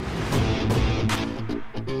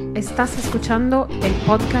Estás escuchando el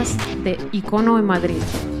podcast de Icono en Madrid,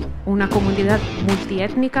 una comunidad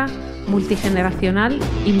multiétnica, multigeneracional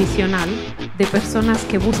y misional de personas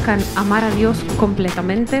que buscan amar a Dios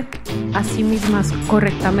completamente, a sí mismas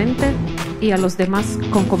correctamente y a los demás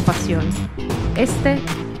con compasión. Este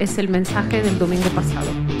es el mensaje del domingo pasado.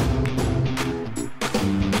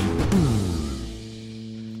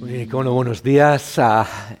 Icono, buenos días.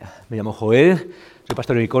 Me llamo Joel, soy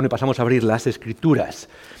pastor en Icono y pasamos a abrir las Escrituras.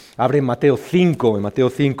 Abre en Mateo 5,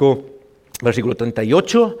 versículo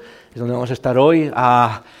 38, es donde vamos a estar hoy.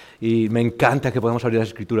 Y me encanta que podamos abrir las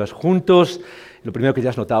Escrituras juntos. Lo primero que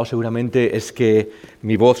ya has notado seguramente es que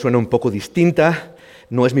mi voz suena un poco distinta.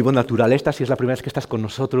 No es mi voz natural esta, si es la primera vez que estás con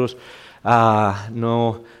nosotros,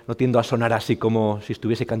 no tiendo a sonar así como si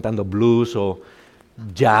estuviese cantando blues o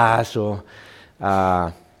jazz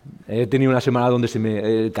he tenido una semana donde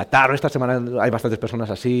el catarro, esta semana hay bastantes personas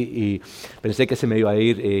así y pensé que se me iba a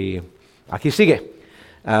ir y aquí sigue.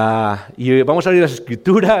 Y vamos a abrir las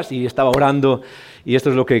Escrituras y estaba orando y esto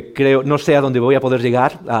es lo que creo, no sé a dónde voy a poder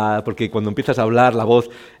llegar, porque cuando empiezas a hablar la voz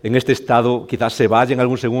en este estado quizás se vaya en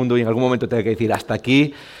algún segundo y en algún momento tenga que decir hasta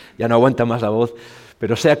aquí, ya no aguanta más la voz.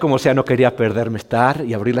 Pero sea como sea, no quería perderme estar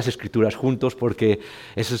y abrir las Escrituras juntos porque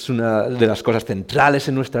esa es una de las cosas centrales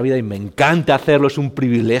en nuestra vida y me encanta hacerlo, es un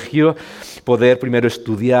privilegio poder primero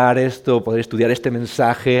estudiar esto, poder estudiar este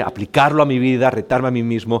mensaje, aplicarlo a mi vida, retarme a mí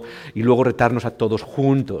mismo y luego retarnos a todos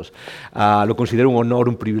juntos. Lo considero un honor,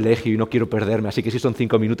 un privilegio y no quiero perderme, así que si son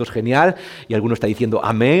 5 minutos, genial, y alguno está diciendo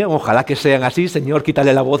amén, ojalá que sean así, Señor,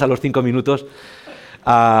 quítale la voz a los 5 minutos,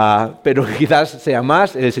 pero quizás sea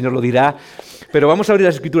más, el Señor lo dirá. Pero vamos a abrir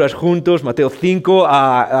las Escrituras juntos, Mateo 5,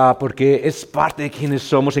 porque es parte de quienes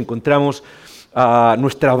somos, encontramos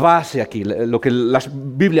nuestra base aquí, lo que la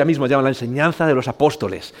Biblia misma llama la enseñanza de los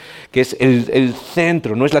apóstoles, que es el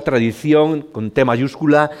centro, no es la tradición con T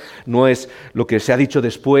mayúscula, no es lo que se ha dicho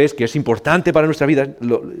después, que es importante para nuestra vida,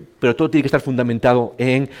 pero todo tiene que estar fundamentado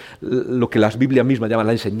en lo que la Biblia misma llama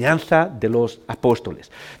la enseñanza de los apóstoles.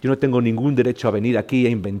 Yo no tengo ningún derecho a venir aquí a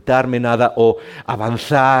inventarme nada o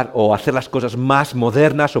avanzar o hacer las cosas más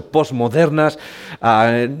modernas o postmodernas,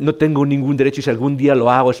 no tengo ningún derecho y si algún día lo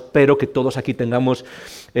hago, espero que todos aquí tengamos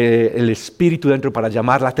el espíritu dentro para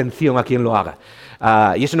llamar la atención a quien lo haga.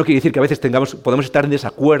 Y eso no quiere decir que a veces podemos estar en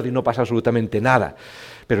desacuerdo y no pasa absolutamente nada,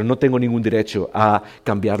 pero no tengo ningún derecho a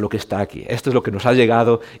cambiar lo que está aquí. Esto es lo que nos ha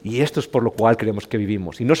llegado y esto es por lo cual creemos que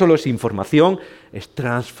vivimos. Y no solo es información, es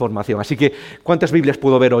transformación. Así que, ¿cuántas Biblias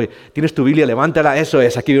puedo ver hoy? ¿Tienes tu Biblia? Levántala. Eso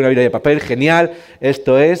es, aquí hay una Biblia de papel, genial.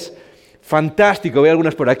 Esto es fantástico, veo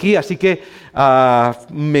algunas por aquí, así que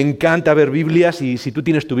me encanta ver Biblias y si tú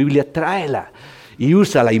tienes tu Biblia, tráela y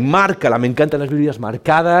úsala y márcala. Me encantan las Biblias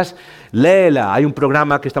marcadas, léela. Hay un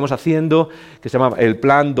programa que estamos haciendo que se llama el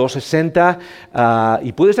Plan 260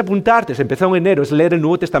 y puedes apuntarte, se empezó en enero, es leer el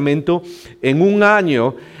Nuevo Testamento en un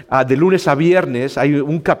año, de lunes a viernes, hay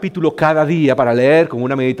un capítulo cada día para leer con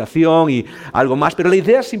una meditación y algo más, pero la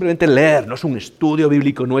idea es simplemente leer, no es un estudio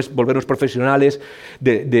bíblico, no es volvernos profesionales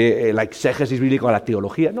de la exégesis bíblica o la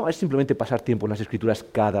teología, no, es simplemente pasar tiempo en las Escrituras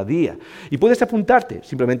cada día. Y puedes apuntarte,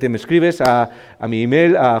 simplemente me escribes a mi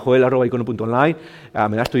email, a joel@icono.online,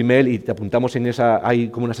 me das tu email y te apuntamos en esa. Hay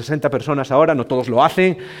como unas 60 personas ahora, no todos lo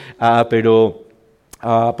hacen, pero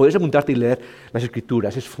puedes apuntarte y leer las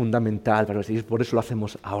Escrituras, es fundamental para nosotros, por eso lo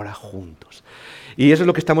hacemos ahora juntos. Y eso es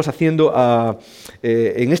lo que estamos haciendo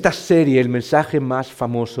en esta serie, el mensaje más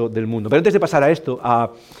famoso del mundo. Pero antes de pasar a esto,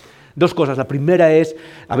 dos cosas. La primera es,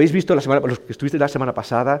 habéis visto los que estuviste la semana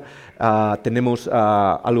pasada, tenemos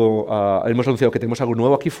hemos anunciado que tenemos algo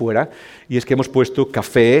nuevo aquí fuera, y es que hemos puesto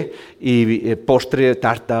café y postre,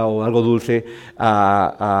 tarta o algo dulce,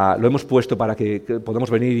 lo hemos puesto para que podamos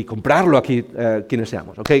venir y comprarlo aquí quienes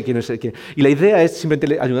seamos, ¿ok? Y la idea es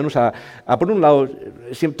simplemente ayudarnos por un lado,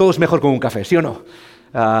 todo es mejor con un café, ¿sí o no?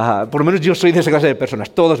 Por lo menos yo soy de esa clase de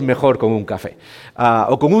personas, todo es mejor con un café,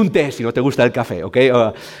 o con un té si no te gusta el café, ¿okay?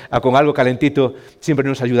 Con algo calentito siempre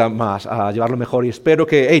nos ayuda más a llevarlo mejor y espero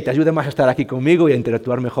que te ayude más a estar aquí conmigo y a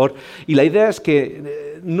interactuar mejor. Y la idea es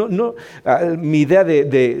que mi idea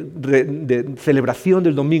de celebración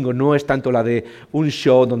del domingo no es tanto la de un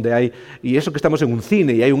show donde hay, y eso que estamos en un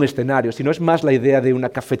cine y hay un escenario, sino es más la idea de una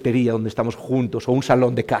cafetería donde estamos juntos o un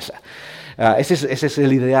salón de casa. Ese es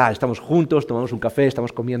el ideal, estamos juntos, tomamos un café,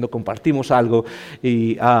 estamos comiendo, compartimos algo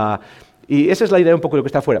y esa es la idea un poco de lo que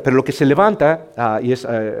está afuera. Pero lo que se levanta, hay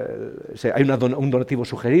un donativo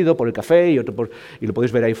sugerido por el café y lo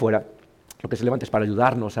podéis ver ahí fuera, lo que se levanta es para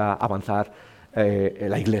ayudarnos a avanzar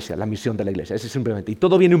la iglesia, la misión de la iglesia. Ese simplemente. Y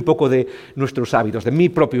todo viene un poco de nuestros hábitos, de mi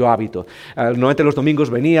propio hábito. Normalmente los domingos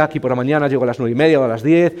venía aquí por la mañana, llego a las 9:30 o a las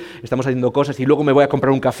 10, estamos haciendo cosas y luego me voy a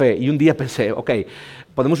comprar un café. Y un día pensé,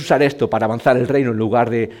 podemos usar esto para avanzar el reino en lugar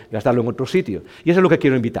de gastarlo en otro sitio. Y eso es lo que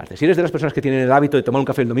quiero invitarte. Si eres de las personas que tienen el hábito de tomar un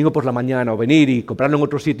café el domingo por la mañana o venir y comprarlo en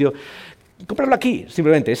otro sitio, comprarlo aquí,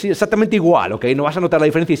 simplemente. Es exactamente igual, no vas a notar la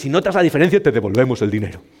diferencia y si notas la diferencia te devolvemos el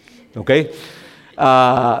dinero.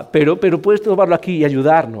 Pero puedes tomarlo aquí y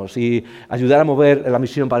ayudarnos y ayudar a mover la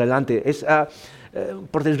misión para adelante.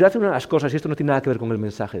 Por desgracia, una de las cosas, y esto no tiene nada que ver con el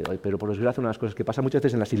mensaje de hoy, pero por desgracia una de las cosas que pasa muchas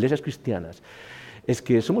veces en las iglesias cristianas es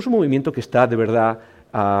que somos un movimiento que está de verdad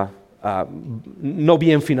no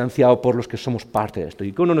bien financiado por los que somos parte de esto.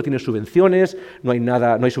 Y que uno no tiene subvenciones, no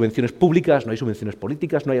hay subvenciones públicas, no hay subvenciones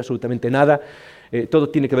políticas, no hay absolutamente nada. Todo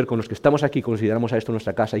tiene que ver con los que estamos aquí, consideramos a esto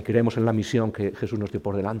nuestra casa y creemos en la misión que Jesús nos dio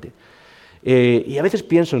por delante. Y a veces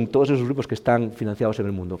pienso en todos esos grupos que están financiados en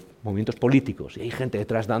el mundo, movimientos políticos, y hay gente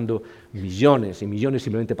detrás dando millones y millones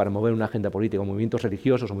simplemente para mover una agenda política, movimientos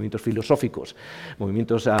religiosos, movimientos filosóficos,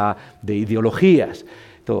 movimientos de ideologías,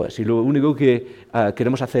 todo eso. Y lo único que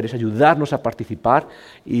queremos hacer es ayudarnos a participar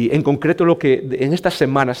y en concreto en estas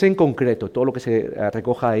semanas, en concreto, todo lo que se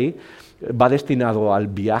recoja ahí va destinado al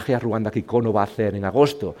viaje a Ruanda que Icono va a hacer en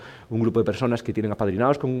agosto. Un grupo de personas que tienen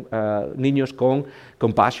apadrinados con niños con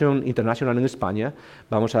Compassion International en España.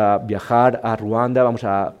 Vamos a viajar a Ruanda, vamos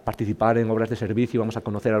a participar en obras de servicio, vamos a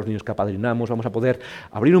conocer a los niños que apadrinamos, vamos a poder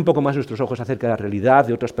abrir un poco más nuestros ojos acerca de la realidad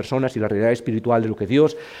de otras personas y la realidad espiritual de lo que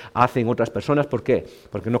Dios hace en otras personas. ¿Por qué?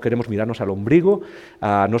 Porque no queremos mirarnos al ombligo,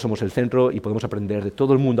 no somos el centro y podemos aprender de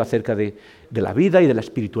todo el mundo acerca de la vida y de la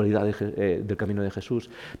espiritualidad del camino de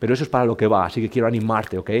Jesús. Pero eso es para lo que va, así que quiero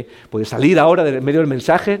animarte, Puedes salir ahora en medio del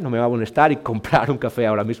mensaje, no me va a molestar, y comprar un café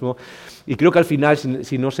ahora mismo. Y creo que al final,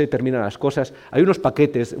 si no se terminan las cosas, hay unos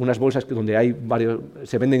paquetes, unas bolsas donde hay varios,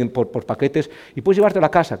 se venden por paquetes y puedes llevarte a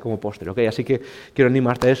la casa como postre, Así que quiero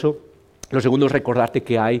animarte a eso. Lo segundo es recordarte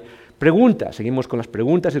que hay preguntas. Seguimos con las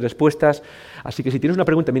preguntas y respuestas. Así que si tienes una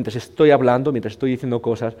pregunta mientras estoy hablando, mientras estoy diciendo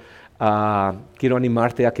cosas, quiero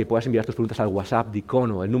animarte a que puedas enviar tus preguntas al WhatsApp de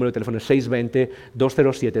Icono. El número de teléfono es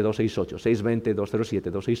 620-207-268.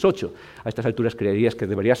 620-207-268. A estas alturas creerías que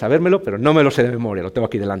deberías sabérmelo, pero no me lo sé de memoria, lo tengo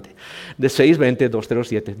aquí delante. De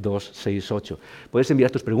 620-207-268. Puedes enviar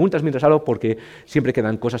tus preguntas mientras hablo porque siempre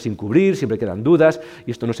quedan cosas sin cubrir, siempre quedan dudas,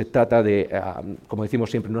 y esto no se trata de, como decimos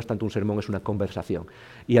siempre, no es tanto un sermón, es una conversación.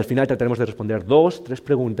 Y al final trataremos de responder 2, 3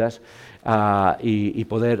 preguntas y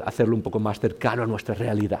poder hacerlo un poco más cercano a nuestra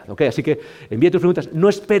realidad. Así que envía tus preguntas, no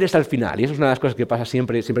esperes al final. Y eso es una de las cosas que pasa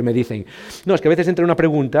siempre me dicen, no, es que a veces entra una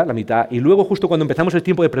pregunta, la mitad, y luego justo cuando empezamos el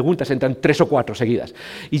tiempo de preguntas entran 3 o 4 seguidas.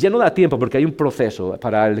 Y ya no da tiempo porque hay un proceso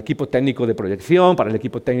para el equipo técnico de proyección, para el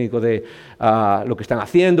equipo técnico de lo que están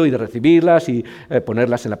haciendo y de recibirlas y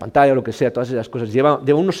ponerlas en la pantalla o lo que sea, todas esas cosas. Lleva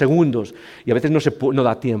unos segundos y a veces no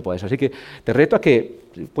da tiempo a eso. Así que te reto a que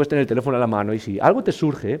puedes tener el teléfono a la mano y si algo te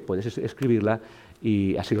surge, puedes escribirla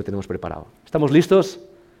y así lo tenemos preparado. ¿Estamos listos?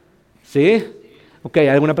 ¿Sí? ¿Hay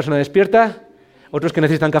alguna persona despierta? ¿Otros que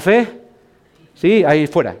necesitan café? ¿Sí? Ahí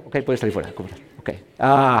fuera. Puedes salir fuera.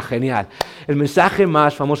 Genial. El mensaje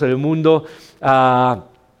más famoso del mundo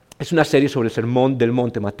es una serie sobre el Sermón del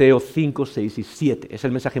Monte, Mateo 5, 6 y 7. Es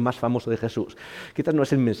el mensaje más famoso de Jesús. Quizás no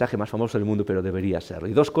es el mensaje más famoso del mundo, pero debería serlo.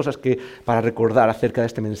 Y 2 cosas para recordar acerca de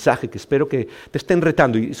este mensaje que espero que te estén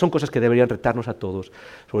retando, y son cosas que deberían retarnos a todos,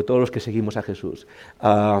 sobre todo los que seguimos a Jesús.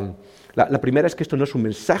 La primera es que esto no es un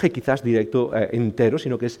mensaje quizás directo entero,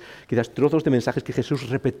 sino que es quizás trozos de mensajes que Jesús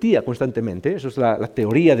repetía constantemente. Eso es la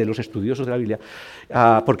teoría de los estudiosos de la Biblia,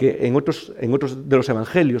 porque en otros de los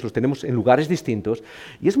evangelios los tenemos en lugares distintos,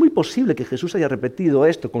 y es muy posible que Jesús haya repetido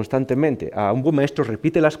esto constantemente. Un buen maestro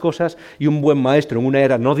repite las cosas, y un buen maestro en una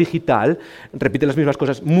era no digital repite las mismas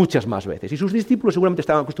cosas muchas más veces. Y sus discípulos seguramente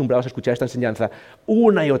estaban acostumbrados a escuchar esta enseñanza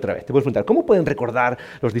una y otra vez. Te puedes preguntar, ¿cómo pueden recordar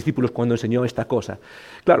los discípulos cuando enseñó esta cosa?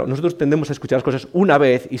 Claro, nosotros tendemos a escuchar las cosas una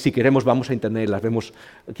vez y si queremos vamos a internet y las vemos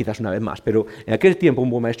quizás una vez más, pero en aquel tiempo un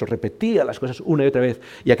buen maestro repetía las cosas una y otra vez,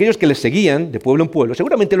 y aquellos que le seguían de pueblo en pueblo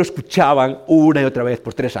seguramente lo escuchaban una y otra vez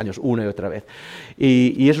por 3 años, una y otra vez.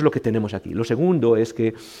 Y eso es lo que tenemos aquí. Lo segundo es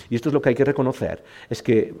que, y esto es lo que hay que reconocer, es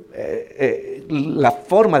que la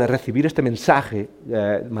forma de recibir este mensaje,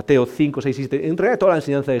 Mateo 5, 6 y 7, en realidad toda la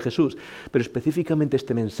enseñanza de Jesús, pero específicamente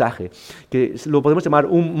este mensaje, que lo podemos llamar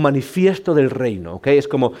un manifiesto del reino. Es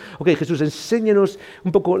como, Jesús, enséñanos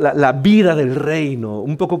un poco la vida del reino,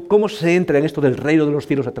 un poco cómo se entra en esto del reino de los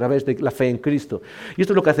cielos a través de la fe en Cristo. Y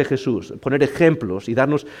esto es lo que hace Jesús, poner ejemplos y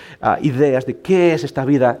darnos ideas de qué es esta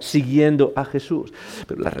vida siguiendo a Jesús.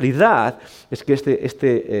 Pero la realidad es que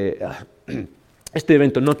este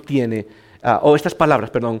evento no tiene o estas palabras,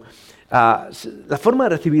 perdón, la forma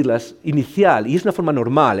de recibirlas inicial, y es una forma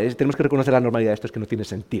normal, tenemos que reconocer la normalidad de esto, es que no tiene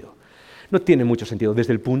sentido. No tiene mucho sentido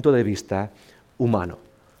desde el punto de vista humano.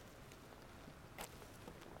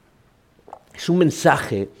 Es un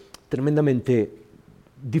mensaje tremendamente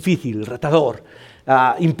difícil, retador,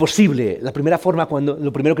 imposible. La primera forma,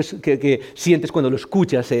 lo primero que sientes cuando lo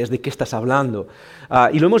escuchas es de qué estás hablando.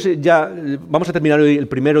 Y vamos a terminar hoy el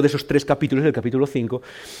primero de esos 3 capítulos, el capítulo 5,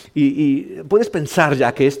 y puedes pensar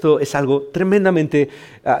ya que esto es algo tremendamente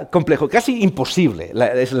complejo, casi imposible,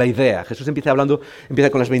 es la idea. Jesús empieza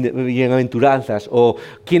con las bienaventuranzas, o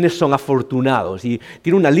quiénes son afortunados, y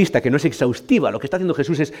tiene una lista que no es exhaustiva. Lo que está haciendo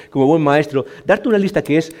Jesús es, como buen maestro, darte una lista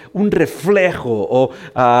que es un reflejo o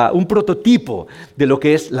un prototipo de lo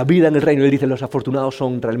que es la vida en el reino. Él dice, los afortunados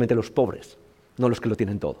son realmente los pobres, no los que lo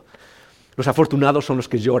tienen todo. Los afortunados son los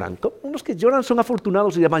que lloran. Los que lloran son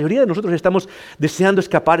afortunados, y la mayoría de nosotros estamos deseando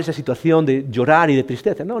escapar de esa situación de llorar y de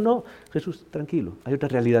tristeza. No, Jesús, tranquilo, hay otra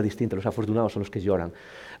realidad distinta. Los afortunados son los que lloran.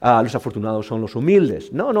 Los afortunados son los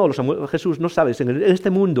humildes. No, Jesús, no sabes, en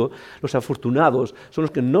este mundo los afortunados son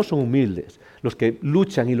los que no son humildes, los que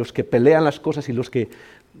luchan y los que pelean las cosas y los que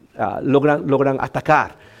logran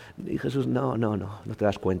atacar. Y Jesús, no te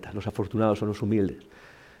das cuenta, los afortunados son los humildes.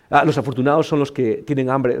 Los afortunados son los que tienen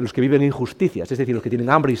hambre, los que viven injusticias, es decir, los que tienen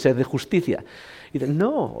hambre y sed de justicia. Y dicen,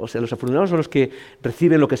 los afortunados son los que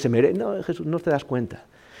reciben lo que se merecen. No, Jesús, no te das cuenta.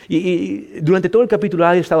 Y durante todo el capítulo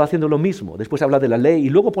ha estado haciendo lo mismo. Después habla de la ley y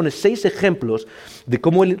luego pone 6 ejemplos de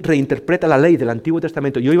cómo él reinterpreta la ley del Antiguo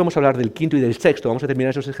Testamento. Y hoy vamos a hablar del 5º y del 6º, vamos a terminar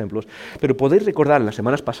esos ejemplos. Pero podéis recordar en las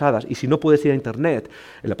semanas pasadas, y si no puedes ir a internet,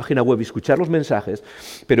 en la página web y escuchar los mensajes,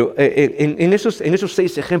 pero en esos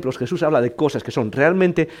 6 ejemplos Jesús habla de cosas que son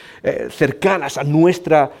realmente cercanas a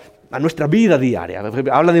nuestra vida diaria.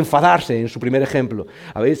 Habla de enfadarse en su primer ejemplo.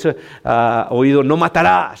 Habéis oído, no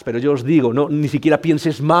matarás, pero yo os digo, ni siquiera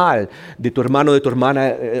pienses mal de tu hermano, de tu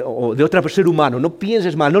hermana o de otro ser humano. No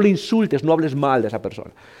pienses mal, no le insultes, no hables mal de esa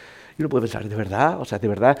persona. Y uno puede pensar, ¿de verdad? O sea, ¿de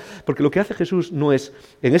verdad? Porque lo que hace Jesús no es,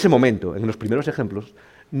 en ese momento, en los primeros ejemplos,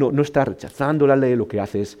 no está rechazando la ley, lo que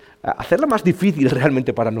hace es hacerla más difícil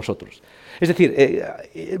realmente para nosotros. Es decir,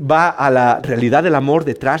 va a la realidad del amor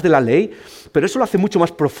detrás de la ley, pero eso lo hace mucho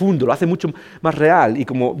más profundo, lo hace mucho más real. Y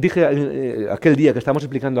como dije aquel día que estábamos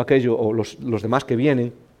explicando aquello, o los demás que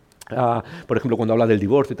vienen, por ejemplo, cuando habla del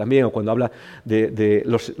divorcio también, o cuando habla de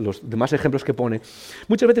los demás ejemplos que pone,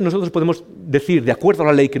 muchas veces nosotros podemos decir, de acuerdo a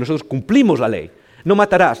la ley, que nosotros cumplimos la ley. No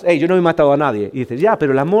matarás, yo no he matado a nadie. Y dices,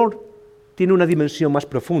 pero el amor tiene una dimensión más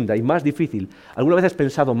profunda y más difícil. ¿Alguna vez has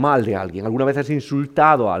pensado mal de alguien? ¿Alguna vez has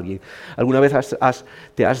insultado a alguien? ¿Alguna vez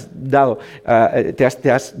te has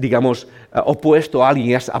opuesto a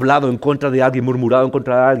alguien? ¿Has hablado en contra de alguien, murmurado en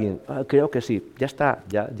contra de alguien? Creo que sí. Ya está,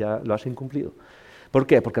 ya lo has incumplido. ¿Por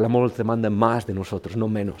qué? Porque el amor demanda más de nosotros, no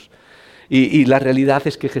menos. Y la realidad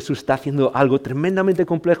es que Jesús está haciendo algo tremendamente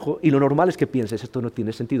complejo, y lo normal es que pienses, esto no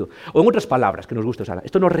tiene sentido. O en otras palabras que nos gusta usar,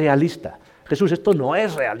 esto no es realista. Jesús, esto no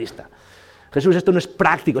es realista. Jesús, esto no es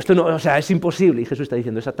práctico, es imposible. Y Jesús está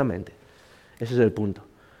diciendo, exactamente, ese es el punto.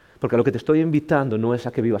 Porque lo que te estoy invitando no es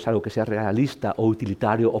a que vivas algo que sea realista o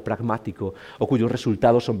utilitario o pragmático, o cuyos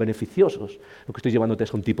resultados son beneficiosos. Lo que estoy llevándote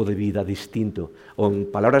es a un tipo de vida distinto, o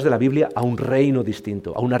en palabras de la Biblia, a un reino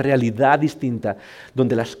distinto, a una realidad distinta,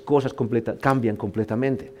 donde las cosas cambian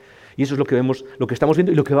completamente. Y eso es lo que estamos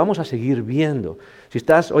viendo y lo que vamos a seguir viendo. Si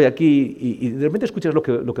estás hoy aquí y de repente escuchas lo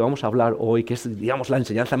que vamos a hablar hoy, que es, digamos, la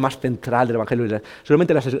enseñanza más central del Evangelio,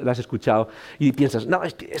 solamente la has escuchado y piensas,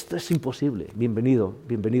 esto es imposible. Bienvenido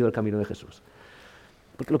al camino de Jesús.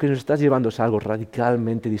 Porque lo que nos estás llevando es algo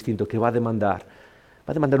radicalmente distinto que va a demandar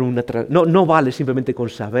no vale simplemente con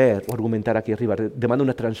saber o argumentar aquí arriba, demanda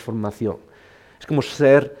una transformación. Es como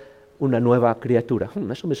ser una nueva criatura.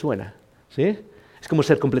 Eso me suena, ¿sí? Es como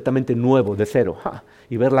ser completamente nuevo, de cero,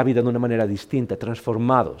 y ver la vida de una manera distinta,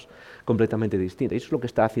 transformados, completamente distinta. Y eso es lo que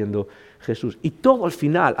está haciendo Jesús. Y todo al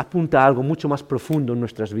final apunta a algo mucho más profundo en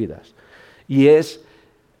nuestras vidas. Y es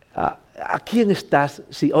a quién estás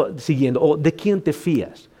siguiendo o de quién te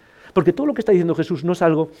fías. Porque todo lo que está diciendo Jesús no es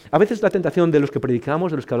algo... A veces la tentación de los que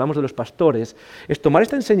predicamos, de los que hablamos de los pastores, es tomar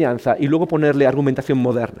esta enseñanza y luego ponerle argumentación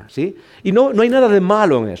moderna, ¿sí? Y no hay nada de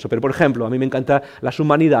malo en eso, pero por ejemplo, a mí me encantan las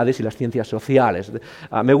humanidades y las ciencias sociales.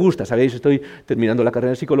 Me gusta, ¿sabéis? Estoy terminando la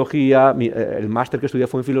carrera en psicología, el máster que estudié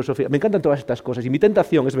fue en filosofía, me encantan todas estas cosas. Y mi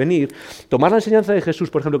tentación es venir, tomar la enseñanza de Jesús,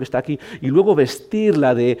 por ejemplo, que está aquí, y luego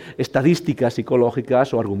vestirla de estadísticas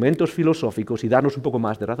psicológicas o argumentos filosóficos y darnos un poco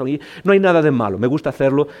más de razón. Y no hay nada de malo, me gusta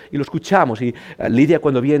hacerlo. Y lo escuchamos. Y Lidia,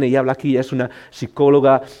 cuando viene y habla aquí, es una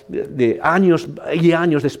psicóloga de años y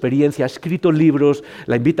años de experiencia, ha escrito libros,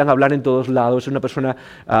 la invitan a hablar en todos lados, es una persona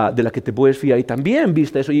de la que te puedes fiar, y también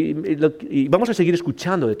viste eso, y vamos a seguir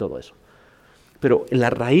escuchando de todo eso. Pero en la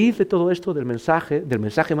raíz de todo esto, del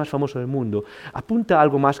mensaje más famoso del mundo, apunta a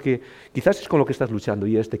algo más que quizás es con lo que estás luchando,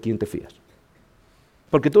 y es de quién te fías.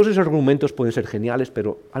 Porque todos esos argumentos pueden ser geniales,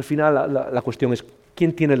 pero al final la cuestión es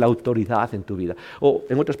quién tiene la autoridad en tu vida. O,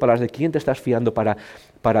 en otras palabras, de quién te estás fiando para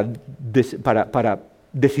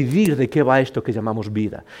decidir de qué va esto que llamamos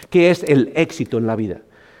vida. ¿Qué es el éxito en la vida?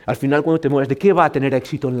 Al final, cuando te mueres, ¿de qué va a tener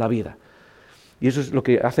éxito en la vida? Y eso es lo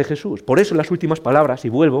que hace Jesús. Por eso las últimas palabras, y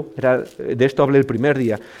vuelvo, de esto hablé el primer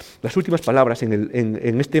día, las últimas palabras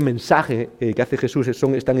en este mensaje que hace Jesús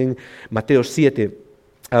están en Mateo 7,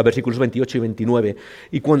 versículos 28 y 29.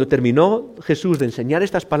 Y cuando terminó Jesús de enseñar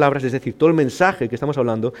estas palabras, es decir, todo el mensaje que estamos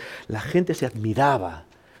hablando, la gente se admiraba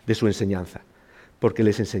de su enseñanza, porque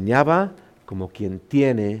les enseñaba como quien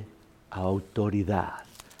tiene autoridad.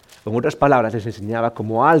 En otras palabras, les enseñaba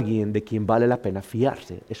como alguien de quien vale la pena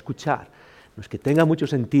fiarse, escuchar. No es que tenga mucho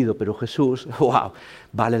sentido, pero Jesús, wow,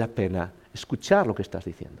 vale la pena escuchar lo que estás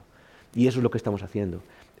diciendo. Y eso es lo que estamos haciendo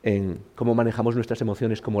en cómo manejamos nuestras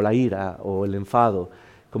emociones, como la ira o el enfado,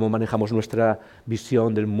 cómo manejamos nuestra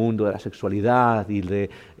visión del mundo de la sexualidad y de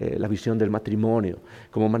la visión del matrimonio,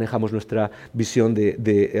 cómo manejamos nuestra visión de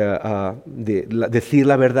decir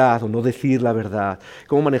la verdad o no decir la verdad,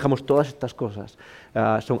 cómo manejamos todas estas cosas.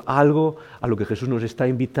 Son algo a lo que Jesús nos está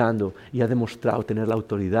invitando y ha demostrado tener la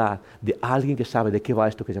autoridad de alguien que sabe de qué va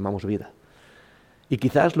esto que llamamos vida. Y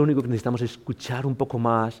quizás lo único que necesitamos es escuchar un poco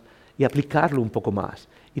más y aplicarlo un poco más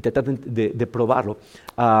y tratar de probarlo.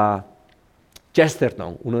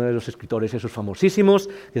 Chesterton, uno de los escritores esos famosísimos,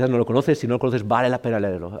 quizás no lo conoces, si no lo conoces vale la pena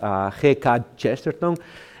leerlo. G.K. Chesterton,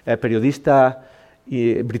 periodista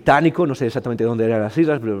británico, no sé exactamente dónde eran las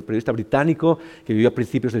islas, pero periodista británico que vivió a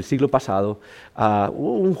principios del siglo pasado,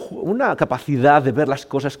 una capacidad de ver las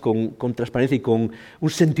cosas con transparencia y con un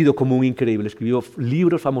sentido común increíble. Escribió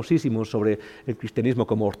libros famosísimos sobre el cristianismo,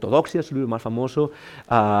 como Ortodoxia, su libro más famoso,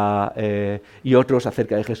 y otros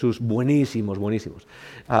acerca de Jesús, buenísimos.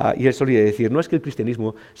 Y él solía decir, no es que el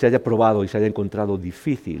cristianismo se haya probado y se haya encontrado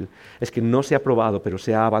difícil, es que no se ha probado, pero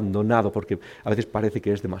se ha abandonado, porque a veces parece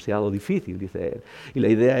que es demasiado difícil, dice él. Y la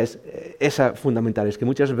idea es esa fundamental, es que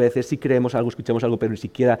muchas veces sí creemos algo, escuchamos algo, pero ni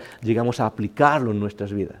siquiera llegamos a aplicarlo en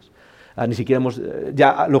nuestras vidas. Ni siquiera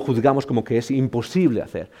ya lo juzgamos como que es imposible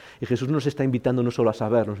hacer. Y Jesús nos está invitando no solo a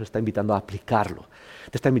saber, nos está invitando a aplicarlo.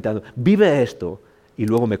 Te está invitando, vive esto y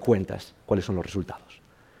luego me cuentas cuáles son los resultados.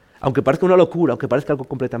 Aunque parezca una locura, aunque parezca algo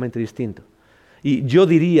completamente distinto. Y yo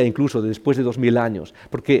diría incluso después de 2000 años,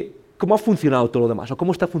 porque ¿cómo ha funcionado todo lo demás? ¿O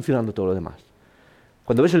cómo está funcionando todo lo demás?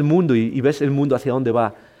 Cuando ves el mundo y ves el mundo hacia dónde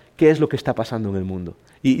va, ¿qué es lo que está pasando en el mundo?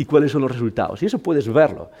 ¿Y cuáles son los resultados? Y eso puedes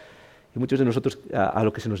verlo. Y muchos de nosotros a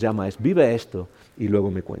lo que se nos llama es, vive esto y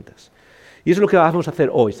luego me cuentas. Y eso es lo que vamos a hacer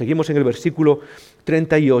hoy. Seguimos en el versículo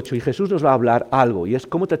 38 y Jesús nos va a hablar algo, y es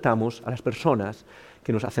cómo tratamos a las personas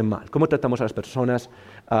que nos hacen mal, cómo tratamos a las personas,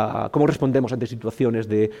 cómo respondemos ante situaciones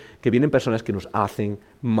que vienen personas que nos hacen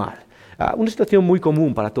mal. Una situación muy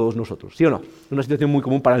común para todos nosotros, ¿sí o no? Una situación muy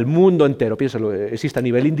común para el mundo entero, piénsalo, existe a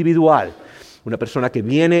nivel individual. Una persona que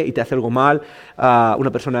viene y te hace algo mal,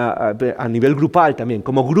 una persona a nivel grupal también,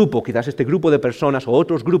 como grupo, quizás este grupo de personas o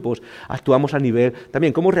otros grupos, actuamos a nivel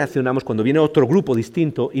también, cómo reaccionamos cuando viene otro grupo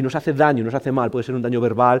distinto y nos hace daño, nos hace mal, puede ser un daño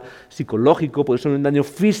verbal, psicológico, puede ser un daño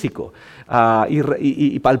físico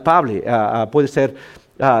y palpable, puede ser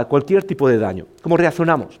cualquier tipo de daño. ¿Cómo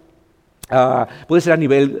reaccionamos? Puede ser a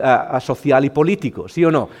nivel social y político, ¿sí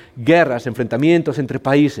o no? Guerras, enfrentamientos entre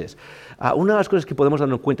países. Una de las cosas que podemos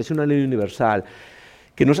darnos cuenta, es una ley universal,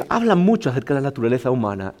 que nos habla mucho acerca de la naturaleza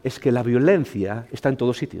humana, es que la violencia está en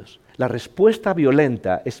todos sitios. La respuesta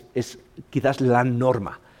violenta es quizás la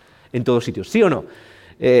norma en todos sitios, ¿sí o no?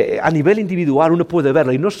 A nivel individual uno puede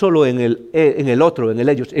verlo, y no solo en el otro, en el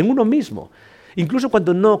ellos, en uno mismo. Incluso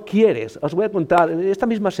cuando no quieres. Os voy a contar, esta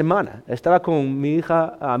misma semana estaba con mi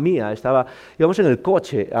hija Mía, íbamos en el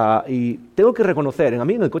coche y tengo que reconocer, a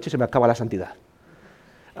mí en el coche se me acaba la santidad.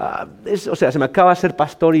 Se me acaba ser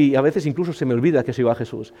pastor y a veces incluso se me olvida que soy a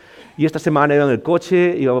Jesús. Y esta semana iba en el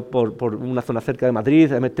coche, iba por una zona cerca de Madrid,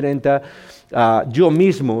 M30, yo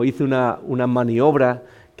mismo hice una maniobra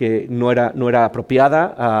que no era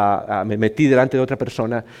apropiada, me metí delante de otra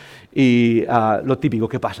persona Y lo típico,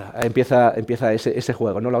 ¿qué pasa? Empieza ese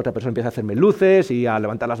juego, ¿no? La otra persona empieza a hacerme luces y a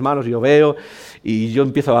levantar las manos, y yo veo, y yo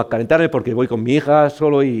empiezo a calentarme porque voy con mi hija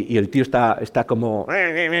solo y el tío está como...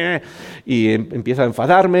 y empieza a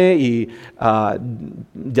enfadarme y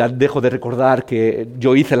ya dejo de recordar que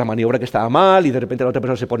yo hice la maniobra que estaba mal, y de repente la otra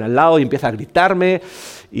persona se pone al lado y empieza a gritarme,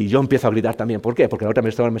 y yo empiezo a gritar también. ¿Por qué? Porque la otra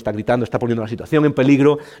persona me está gritando, está poniendo la situación en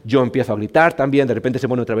peligro, yo empiezo a gritar también, de repente se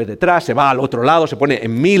pone otra vez detrás, se va al otro lado, se pone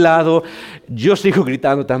en mi lado, yo sigo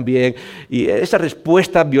gritando también, y esa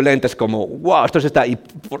respuesta violenta es como, wow, esto se está... Y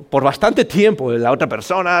por bastante tiempo la otra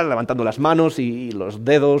persona levantando las manos y los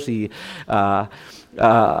dedos, y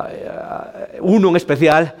uno en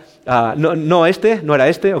especial, no era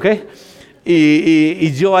este, ¿ok?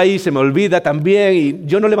 Y yo ahí se me olvida también, y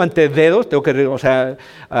yo no levanté dedos,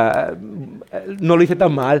 no lo hice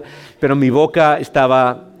tan mal, pero mi boca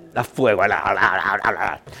estaba a fuego,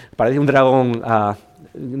 parecía un dragón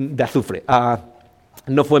de azufre.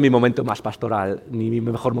 No fue mi momento más pastoral, ni mi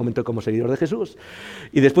mejor momento como seguidor de Jesús.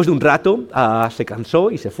 Y después de un rato se cansó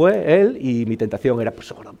y se fue él, y mi tentación era,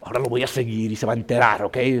 pues ahora lo voy a seguir y se va a enterar,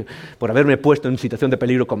 ¿ok? Por haberme puesto en situación de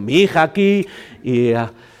peligro con mi hija aquí. Y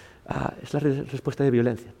es la respuesta de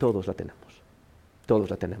violencia, todos la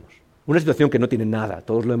tenemos. Una situación que no tiene nada,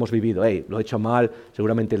 todos lo hemos vivido. Lo he hecho mal,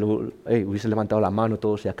 seguramente hubiese levantado la mano,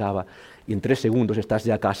 todo se acaba, y en 3 segundos estás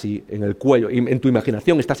ya casi en el cuello, y en tu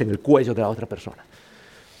imaginación estás en el cuello de la otra persona.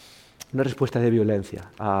 Una respuesta de violencia.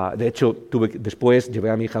 De hecho, después llevé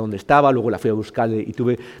a mi hija donde estaba, luego la fui a buscar y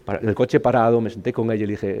tuve en el coche parado, me senté con ella y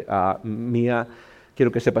le dije, Mía,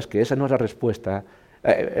 quiero que sepas que esa no es la respuesta,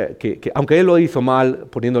 que aunque él lo hizo mal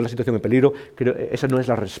poniendo la situación en peligro, esa no es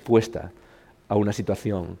la respuesta a una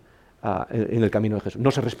situación en el camino de Jesús. No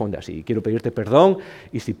se responde así. Quiero pedirte perdón,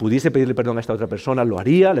 y si pudiese pedirle perdón a esta otra persona, lo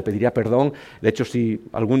haría, le pediría perdón. De hecho, si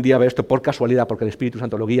algún día ve esto por casualidad, porque el Espíritu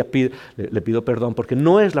Santo lo guía, le pido perdón, porque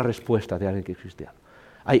no es la respuesta de alguien que es cristiano.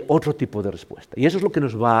 Hay otro tipo de respuesta, y eso es lo que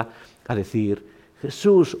nos va a decir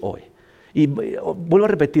Jesús hoy. Y vuelvo a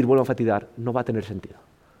repetir, vuelvo a enfatizar, no va a tener sentido.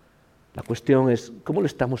 La cuestión es cómo le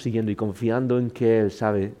estamos siguiendo y confiando en que Él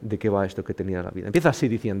sabe de qué va esto que tenía en la vida. Empieza así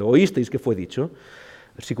diciendo, oísteis que fue dicho,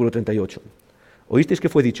 versículo 38, oísteis que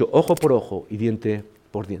fue dicho ojo por ojo y diente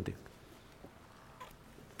por diente.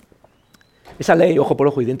 Esa ley, ojo por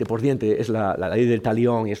ojo y diente por diente, es la ley del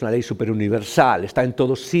talión, y es una ley superuniversal, está en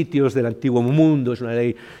todos sitios del antiguo mundo, es una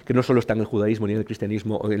ley que no solo está en el judaísmo ni en el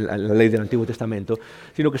cristianismo, o en la ley del Antiguo Testamento,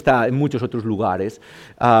 sino que está en muchos otros lugares.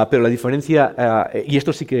 Pero la diferencia, y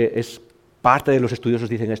esto sí que es parte de los estudiosos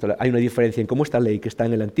dicen esto, hay una diferencia en cómo esta ley que está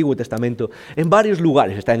en el Antiguo Testamento, en varios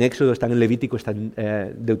lugares, está en Éxodo, está en Levítico, está en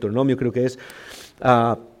Deuteronomio, creo que es,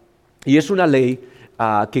 y es una ley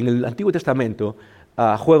que en el Antiguo Testamento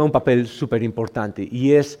juega un papel súper importante,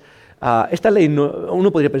 y es esta ley,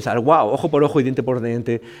 uno podría pensar, wow, ojo por ojo y diente por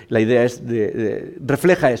diente, la idea es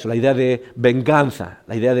refleja eso, la idea de venganza,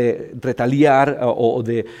 la idea de retaliar o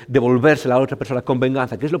de devolverse a la otra persona con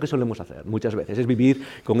venganza, que es lo que solemos hacer muchas veces, es vivir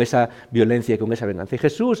con esa violencia y con esa venganza. Y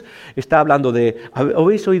Jesús está hablando de,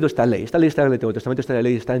 habéis oído esta ley está en el Antiguo Testamento, esta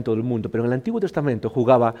ley está en todo el mundo, pero en el Antiguo Testamento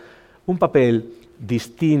jugaba un papel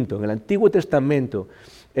distinto. En el Antiguo Testamento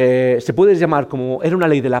se puede llamar como, era una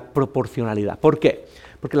ley de la proporcionalidad. ¿Por qué?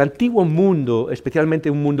 Porque el antiguo mundo, especialmente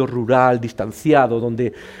un mundo rural, distanciado,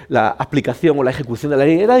 donde la aplicación o la ejecución de la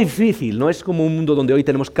ley era difícil, no es como un mundo donde hoy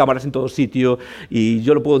tenemos cámaras en todo sitio y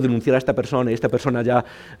yo lo puedo denunciar a esta persona y esta persona ya,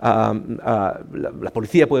 la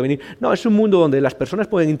policía puede venir. No, es un mundo donde las personas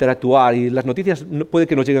pueden interactuar y las noticias puede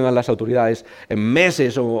que no lleguen a las autoridades en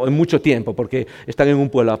meses o en mucho tiempo porque están en un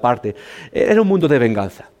pueblo aparte. Era un mundo de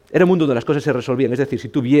venganza. Era un mundo donde las cosas se resolvían, es decir, si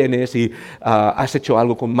tú vienes y has hecho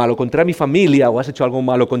algo malo contra mi familia, o has hecho algo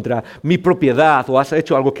malo contra mi propiedad, o has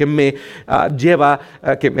hecho algo que me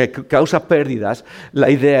que me causa pérdidas, la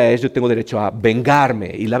idea es, yo tengo derecho a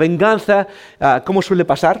vengarme. Y la venganza, ¿cómo suele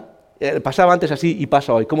pasar? Pasaba antes así y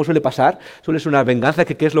pasa hoy. ¿Cómo suele pasar? Suele ser una venganza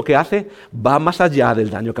que, ¿qué es lo que hace? Va más allá del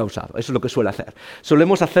daño causado. Eso es lo que suele hacer.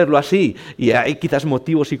 Solemos hacerlo así y hay quizás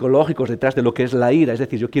motivos psicológicos detrás de lo que es la ira. Es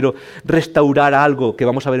decir, yo quiero restaurar algo que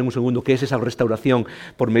vamos a ver en un segundo, que es esa restauración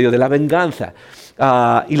por medio de la venganza.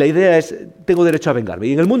 Y la idea es, tengo derecho a vengarme.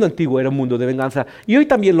 Y en el mundo antiguo era un mundo de venganza y hoy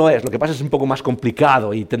también lo es. Lo que pasa es un poco más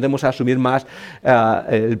complicado y tendemos a asumir más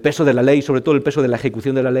el peso de la ley, sobre todo el peso de la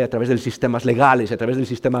ejecución de la ley a través de los sistemas legales, a través del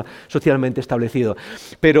sistema socialmente establecido,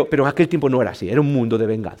 pero en aquel tiempo no era así, era un mundo de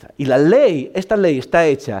venganza. Y esta ley está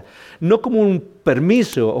hecha no como un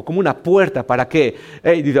permiso o como una puerta para que,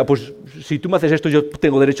 pues si tú me haces esto yo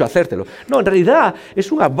tengo derecho a hacértelo. No, en realidad es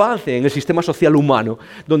un avance en el sistema social humano,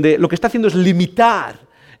 donde lo que está haciendo es limitar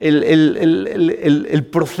el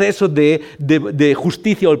proceso de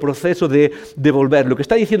justicia o el proceso de devolver. Lo que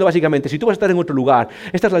está diciendo básicamente, si tú vas a estar en otro lugar,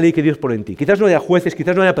 esta es la ley que Dios pone en ti. Quizás no haya jueces,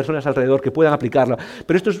 quizás no haya personas alrededor que puedan aplicarla,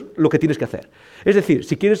 pero esto es lo que tienes que hacer. Es decir,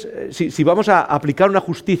 si vamos a aplicar una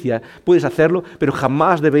justicia, puedes hacerlo, pero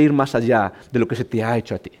jamás debe ir más allá de lo que se te ha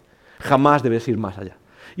hecho a ti. Jamás debes ir más allá.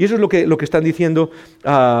 Y eso es lo que están diciendo,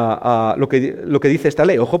 lo que dice esta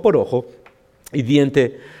ley, ojo por ojo y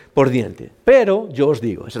diente por diente. Pero yo os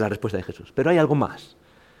digo, esa es la respuesta de Jesús, pero hay algo más.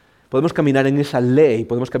 Podemos caminar en esa ley,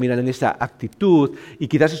 podemos caminar en esa actitud, y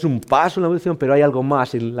quizás es un paso en la evolución, pero hay algo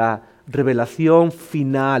más en la revelación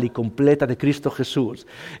final y completa de Cristo Jesús.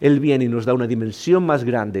 Él viene y nos da una dimensión más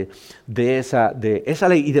grande de esa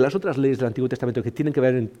ley y de las otras leyes del Antiguo Testamento que tienen que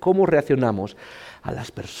ver en cómo reaccionamos a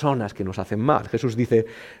las personas que nos hacen mal. Jesús dice,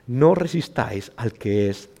 no resistáis al que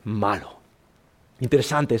es malo.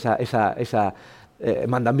 Interesante ese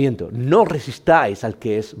mandamiento, no resistáis al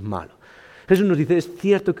que es malo. Jesús nos dice, es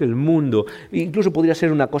cierto que el mundo, incluso podría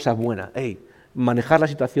ser una cosa buena, manejar la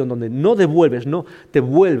situación donde no devuelves, no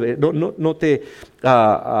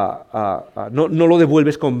lo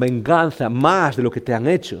devuelves con venganza más de lo que te han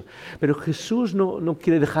hecho. Pero Jesús no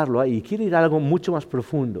quiere dejarlo ahí, quiere ir a algo mucho más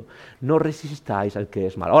profundo. No resistáis al que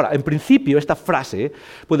es malo. Ahora, en principio, esta frase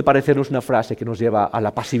puede parecernos una frase que nos lleva a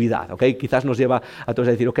la pasividad, ¿ok? Quizás nos lleva a todos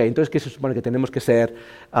a decir, ok, entonces, ¿qué se supone que tenemos que ser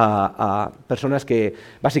personas que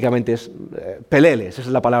básicamente es peleles? Esa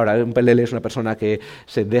es la palabra. Un pelele es una persona que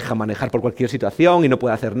se deja manejar por cualquier situación y no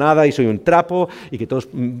puedo hacer nada y soy un trapo y que todos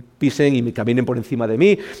pisen y me caminen por encima de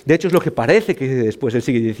mí. De hecho, es lo que parece que después él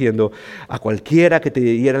sigue diciendo, a cualquiera que te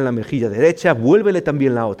hiera en la mejilla derecha, vuélvele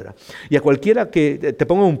también la otra. Y a cualquiera que te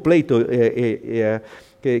ponga un pleito,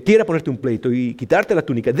 que quiera ponerte un pleito y quitarte la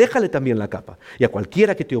túnica, déjale también la capa. Y a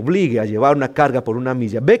cualquiera que te obligue a llevar una carga por una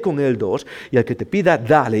milla, ve con él 2, y al que te pida,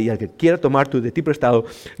 dale, y al que quiera tomar de ti prestado,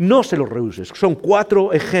 no se lo rehuses. Son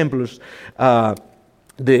 4 ejemplos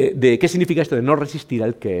de qué significa esto de no resistir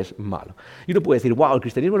al que es malo. Y uno puede decir, wow, el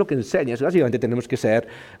cristianismo lo que enseña es básicamente tenemos que ser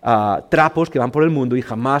trapos que van por el mundo y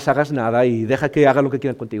jamás hagas nada y deja que hagan lo que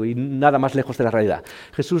quieran contigo y nada más lejos de la realidad.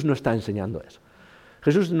 Jesús no está enseñando eso.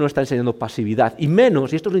 Jesús no está enseñando pasividad, y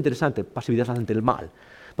menos, y esto es lo interesante, pasividad ante el mal.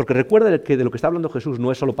 Porque recuerda que de lo que está hablando Jesús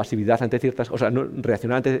no es solo pasividad ante ciertas, o sea, no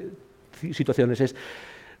reaccionar ante situaciones, es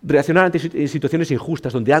reaccionar ante situaciones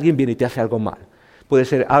injustas donde alguien viene y te hace algo mal. Puede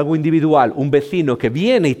ser algo individual, un vecino que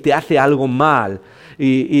viene y te hace algo mal,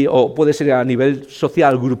 o puede ser a nivel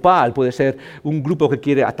social, grupal, puede ser un grupo que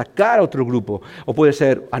quiere atacar a otro grupo, o puede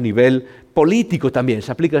ser a nivel político también, se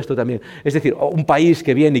aplica esto también. Es decir, un país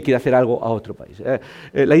que viene y quiere hacer algo a otro país.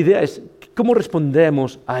 La idea es, ¿cómo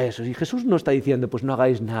respondemos a eso? Y Jesús no está diciendo, pues no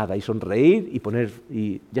hagáis nada, y sonreír,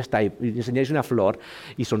 y ya está, y enseñáis una flor,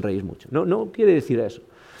 y sonreís mucho. No quiere decir eso.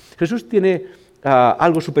 Jesús tiene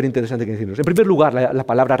algo súper interesante que decirnos. En primer lugar, la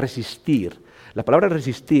palabra resistir. La palabra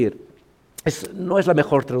resistir no es la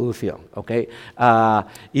mejor traducción, ¿ok?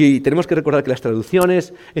 Y tenemos que recordar que las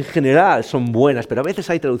traducciones en general son buenas, pero a veces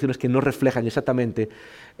hay traducciones que no reflejan exactamente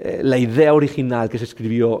la idea original que se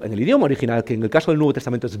escribió en el idioma original, que en el caso del Nuevo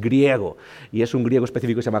Testamento es griego, y es un griego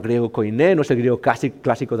específico que se llama griego koiné, no es el griego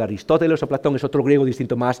clásico de Aristóteles o Platón, es otro griego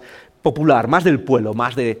distinto, más popular, más del pueblo,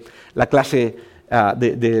 más de la clase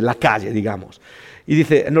de la calle, digamos. Y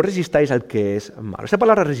dice, no resistáis al que es malo. Esa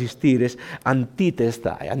palabra resistir es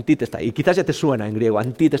antítestai, y quizás ya te suena en griego,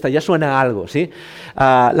 antítestai, ya suena a algo, ¿sí?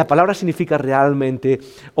 La palabra significa realmente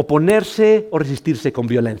oponerse o resistirse con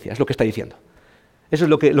violencia, es lo que está diciendo. Eso es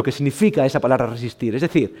lo que significa esa palabra resistir. Es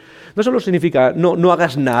decir, no solo significa no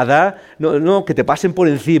hagas nada, no que te pasen por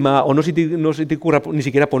encima o no se te ocurra ni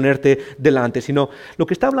siquiera ponerte delante, sino lo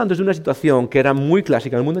que está hablando es de una situación que era muy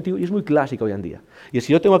clásica en el mundo antiguo y es muy clásica hoy en día. Y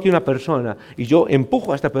si yo tengo aquí una persona y yo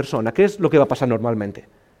empujo a esta persona, ¿qué es lo que va a pasar normalmente?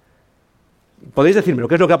 ¿Podéis decirme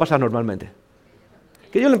qué es lo que va a pasar normalmente?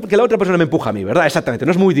 Que la otra persona me empuja a mí, ¿verdad? Exactamente,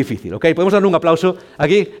 no es muy difícil, ¿ok? ¿Podemos darle un aplauso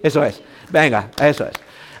aquí? Eso es. Venga, eso es.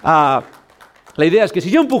 La idea es que si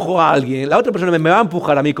yo empujo a alguien, la otra persona me va a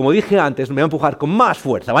empujar a mí, como dije antes, me va a empujar con más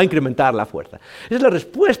fuerza, va a incrementar la fuerza. Esa es la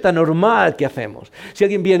respuesta normal que hacemos. Si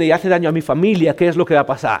alguien viene y hace daño a mi familia, ¿qué es lo que va a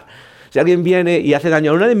pasar? Si alguien viene y hace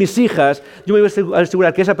daño a una de mis hijas, yo me voy a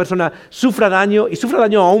asegurar que esa persona sufra daño y sufra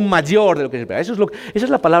daño aún mayor de lo que se espera. Esa es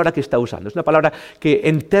la palabra que está usando. Es una palabra que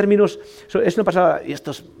en términos... Es una palabra... Y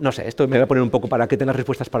esto me voy a poner un poco para que tengas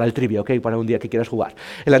respuestas para el trivia, ¿ok? Para un día que quieras jugar.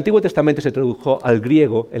 El Antiguo Testamento se tradujo al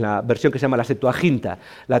griego en la versión que se llama la Septuaginta,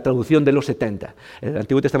 la traducción de los 70. El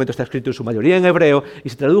Antiguo Testamento está escrito en su mayoría en hebreo y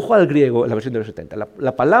se tradujo al griego en la versión de los 70.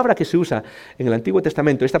 La palabra que se usa en el Antiguo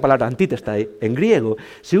Testamento, esta palabra antítestai, en griego,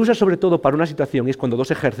 se usa sobre todo para una situación, y es cuando dos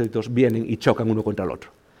ejércitos vienen y chocan uno contra el otro.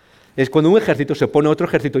 Es cuando un ejército se opone a otro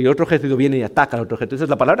ejército y el otro ejército viene y ataca al otro ejército. Esa es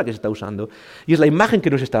la palabra que se está usando y es la imagen que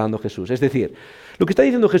nos está dando Jesús. Es decir, lo que está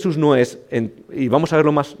diciendo Jesús no es, y vamos a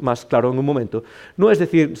verlo más claro en un momento, no es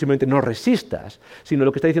decir simplemente no resistas, sino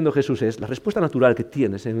lo que está diciendo Jesús es la respuesta natural que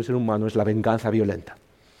tienes en el ser humano es la venganza violenta.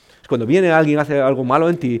 Cuando viene alguien y hace algo malo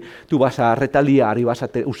en ti, tú vas a retaliar y vas a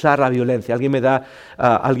usar la violencia.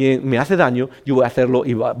 Alguien me hace daño, yo voy a hacerlo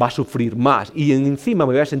y va a sufrir más. Y encima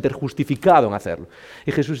me voy a sentir justificado en hacerlo.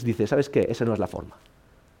 Y Jesús dice, ¿sabes qué? Esa no es la forma.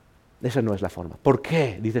 Esa no es la forma. ¿Por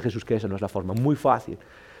qué dice Jesús que esa no es la forma? Muy fácil.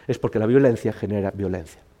 Es porque la violencia genera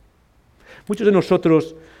violencia. Muchos de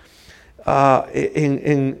nosotros,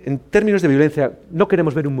 en términos de violencia, no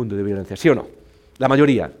queremos ver un mundo de violencia, ¿sí o no? La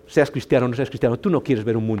mayoría, seas cristiano o no seas cristiano, tú no quieres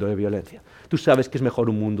ver un mundo de violencia. Tú sabes que es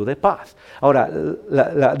mejor un mundo de paz. Ahora,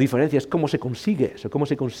 la diferencia es cómo se consigue eso, cómo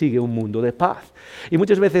se consigue un mundo de paz. Y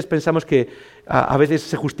muchas veces pensamos que a veces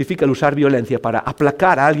se justifica el usar violencia para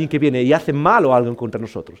aplacar a alguien que viene y hace mal o algo contra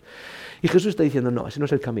nosotros. Y Jesús está diciendo, no, ese no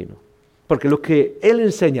es el camino. Porque lo que Él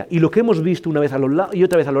enseña y lo que hemos visto una vez y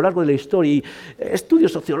otra vez a lo largo de la historia, y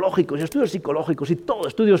estudios sociológicos, estudios psicológicos y todo,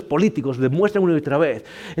 estudios políticos demuestran una y otra vez,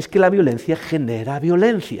 es que la violencia genera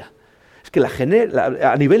violencia. Es que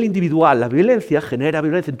a nivel individual la violencia genera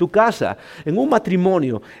violencia en tu casa, en un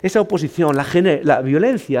matrimonio, esa oposición, la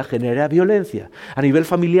violencia genera violencia. A nivel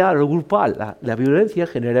familiar o grupal, la violencia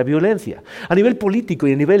genera violencia. A nivel político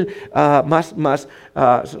y a nivel más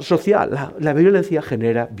social, la violencia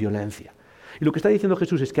genera violencia. Y lo que está diciendo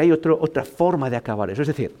Jesús es que hay otra forma de acabar eso. Es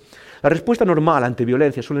decir, la respuesta normal ante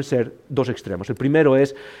violencia suelen ser dos extremos. El primero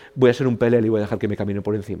es, voy a ser un pelele y voy a dejar que me camine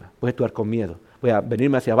por encima. Voy a actuar con miedo. Voy a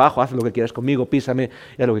venirme hacia abajo, haz lo que quieras conmigo, písame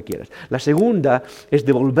y haz lo que quieras. La segunda es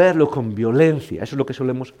devolverlo con violencia. Eso es lo que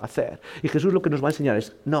solemos hacer. Y Jesús lo que nos va a enseñar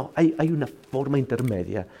es, no, hay una forma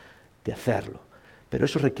intermedia de hacerlo. Pero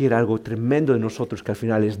eso requiere algo tremendo de nosotros que al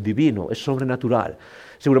final es divino, es sobrenatural.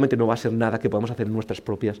 Seguramente no va a ser nada que podamos hacer en nuestras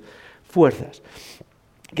propias fuerzas.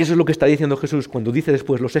 Que eso es lo que está diciendo Jesús cuando dice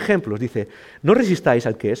después los ejemplos. Dice, no resistáis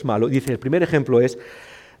al que es malo. Dice, el primer ejemplo es,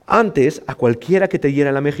 antes a cualquiera que te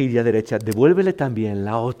hiera la mejilla derecha, devuélvele también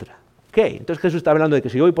la otra. ¿Qué? Entonces Jesús está hablando de que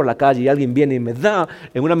si yo voy por la calle y alguien viene y me da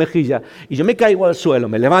en una mejilla y yo me caigo al suelo,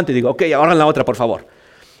 me levanto y digo, ok, ahora en la otra, por favor.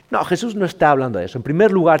 No, Jesús no está hablando de eso. En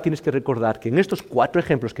primer lugar, tienes que recordar que en estos 4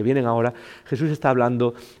 ejemplos que vienen ahora, Jesús está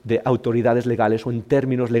hablando de autoridades legales o en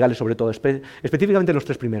términos legales sobre todo, específicamente en los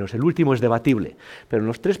 3 primeros. El último es debatible, pero en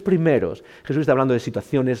los 3 primeros Jesús está hablando de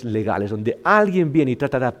situaciones legales donde alguien viene y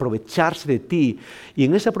trata de aprovecharse de ti y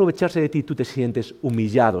en ese aprovecharse de ti tú te sientes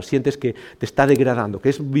humillado, sientes que te está degradando, que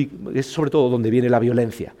es sobre todo donde viene la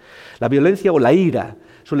violencia. La violencia o la ira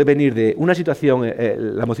suele venir de una situación,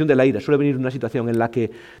 la emoción de la ira suele venir de una situación en la que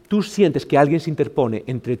tú sientes que alguien se interpone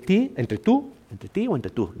entre tú,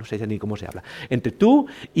 no sé ni cómo se habla, entre tú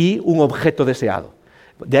y un objeto deseado.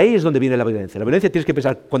 De ahí es donde viene la violencia. La violencia tienes que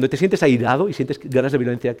pensar, cuando te sientes airado y sientes ganas de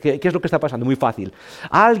violencia, ¿qué es lo que está pasando? Muy fácil.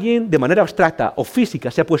 Alguien de manera abstracta o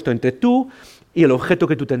física se ha puesto entre tú y el objeto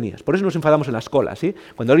que tú tenías. Por eso nos enfadamos en la escuela, ¿sí?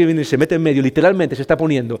 Cuando alguien viene y se mete en medio, literalmente se está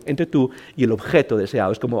poniendo entre tú y el objeto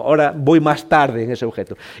deseado. Es como, ahora voy más tarde en ese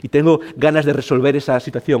objeto y tengo ganas de resolver esa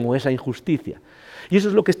situación o esa injusticia. Y eso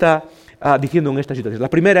es lo que está diciendo en esta situación. La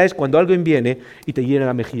primera es cuando alguien viene y te hiere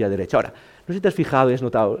la mejilla derecha. Ahora, no sé si te has fijado y has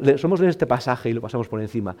notado, somos en este pasaje y lo pasamos por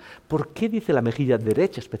encima. ¿Por qué dice la mejilla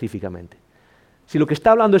derecha específicamente? Si lo que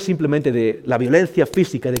está hablando es simplemente de la violencia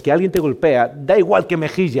física, de que alguien te golpea, da igual qué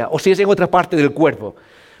mejilla, o si es en otra parte del cuerpo.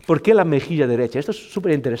 ¿Por qué la mejilla derecha? Esto es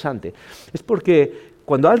súper interesante. Es porque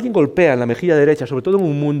cuando alguien golpea en la mejilla derecha, sobre todo en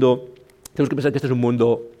un mundo, tenemos que pensar que este es un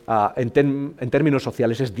mundo, en términos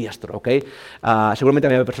sociales, es diestro, ¿ok? Seguramente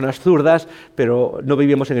había personas zurdas, pero no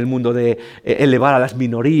vivimos en el mundo de elevar a las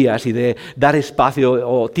minorías y de dar espacio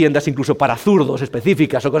o tiendas incluso para zurdos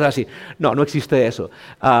específicas o cosas así. No existe eso.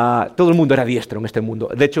 Todo el mundo era diestro en este mundo.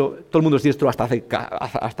 De hecho, todo el mundo es diestro hasta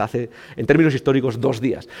hace, en términos históricos, 2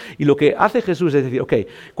 días. Y lo que hace Jesús es decir, ok,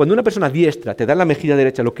 cuando una persona diestra te da la mejilla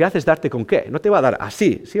derecha, lo que hace es darte con ¿qué? No te va a dar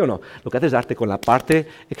así, ¿sí o no? Lo que hace es darte con la parte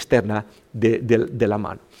externa de la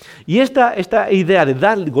mano. Y esta idea de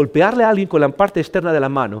golpearle a alguien con la parte externa de la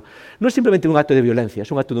mano no es simplemente un acto de violencia,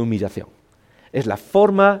 es un acto de humillación. Es la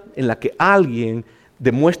forma en la que alguien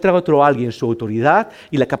demuestra a otro alguien su autoridad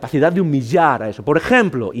y la capacidad de humillar a eso. Por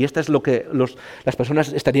ejemplo, y esto es lo que las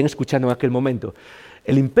personas estarían escuchando en aquel momento,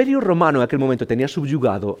 el Imperio Romano en aquel momento tenía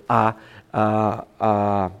subyugado a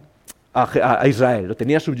a Israel, lo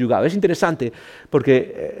tenía subyugado. Es interesante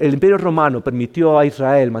porque el Imperio Romano permitió a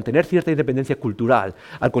Israel mantener cierta independencia cultural,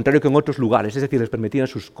 al contrario que en otros lugares, es decir, les permitían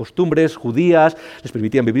sus costumbres judías, les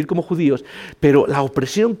permitían vivir como judíos, pero la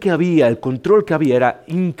opresión que había, el control que había era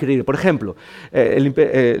increíble. Por ejemplo, el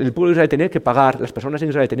pueblo de Israel tenía que pagar, las personas en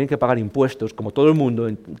Israel tenían que pagar impuestos, como todo el mundo,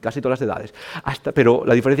 en casi todas las edades, pero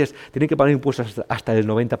la diferencia es, tenían que pagar impuestos hasta el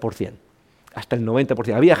 90%. Hasta el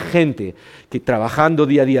 90%. Había gente que trabajando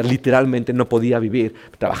día a día literalmente no podía vivir,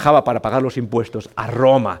 trabajaba para pagar los impuestos a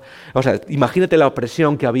Roma. O sea, imagínate la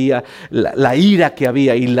opresión que había, la ira que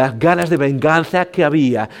había y las ganas de venganza que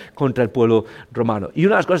había contra el pueblo romano. Y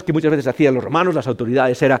una de las cosas que muchas veces hacían los romanos, las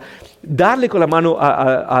autoridades, era darle con la mano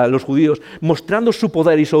a los judíos, mostrando su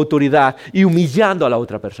poder y su autoridad y humillando a la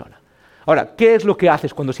otra persona. Ahora, ¿qué es lo que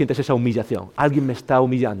haces cuando sientes esa humillación? Alguien me está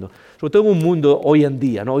humillando. Sobre todo en un mundo hoy en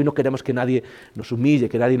día, ¿no? Hoy no queremos que nadie nos humille,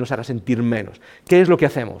 que nadie nos haga sentir menos. ¿Qué es lo que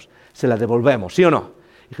hacemos? Se la devolvemos, ¿sí o no?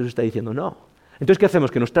 Y Jesús está diciendo, no. Entonces, ¿qué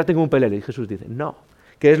hacemos? Que nos traten como un pelele. Y Jesús dice, no.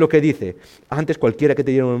 ¿Qué es lo que dice? Antes cualquiera que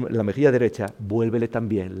te diera la mejilla derecha, vuélvele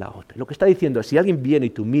también la otra. Lo que está diciendo es, si alguien viene y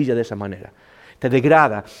te humilla de esa manera, te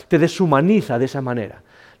degrada, te deshumaniza de esa manera,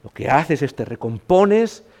 lo que haces es te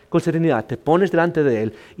recompones con serenidad, te pones delante de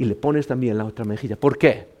él y le pones también la otra mejilla. ¿Por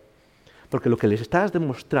qué? Porque lo que les estás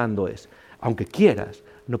demostrando es, aunque quieras,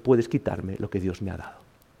 no puedes quitarme lo que Dios me ha dado.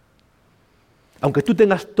 Aunque tú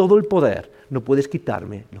tengas todo el poder, no puedes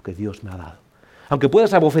quitarme lo que Dios me ha dado. Aunque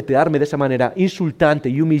puedas abofetearme de esa manera insultante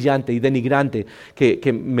y humillante y denigrante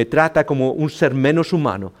que me trata como un ser menos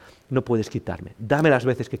humano, no puedes quitarme. Dame las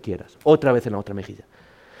veces que quieras, otra vez en la otra mejilla.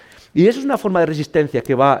 Y eso es una forma de resistencia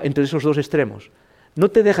que va entre esos dos extremos. No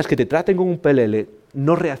te dejas que te traten como un pelele,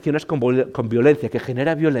 no reaccionas con violencia, que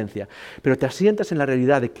genera violencia, pero te asientas en la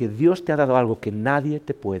realidad de que Dios te ha dado algo que nadie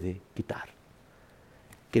te puede quitar.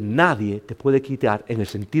 Que nadie te puede quitar en el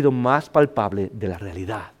sentido más palpable de la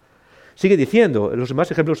realidad. Sigue diciendo, los demás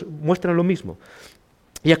ejemplos muestran lo mismo.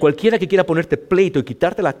 Y a cualquiera que quiera ponerte pleito y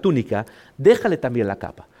quitarte la túnica, déjale también la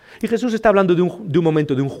capa. Y Jesús está hablando de un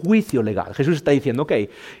momento, de un juicio legal. Jesús está diciendo, ok,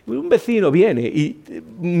 un vecino viene y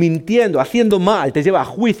mintiendo, haciendo mal, te lleva a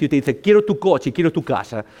juicio y te dice, quiero tu coche, quiero tu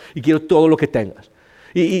casa y quiero todo lo que tengas.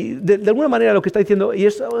 Y de alguna manera lo que está diciendo, y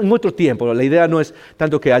es en otro tiempo, la idea no es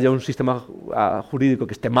tanto que haya un sistema jurídico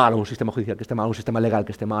que esté mal, o un sistema judicial que esté mal, o un sistema legal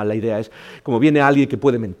que esté mal. La idea es como viene alguien que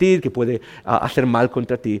puede mentir, que puede hacer mal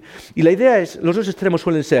contra ti. Y la idea es, los dos extremos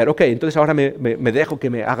suelen ser, ok, entonces ahora me dejo que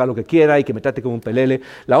me haga lo que quiera y que me trate como un pelele.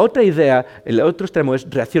 La otra idea, el otro extremo es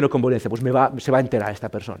reacciono con violencia, pues se va a enterar esta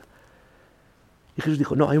persona. Y Jesús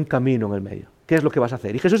dijo, no, hay un camino en el medio. ¿Qué es lo que vas a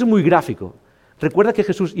hacer? Y Jesús es muy gráfico. Recuerda que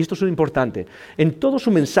Jesús, y esto es muy importante, en todo su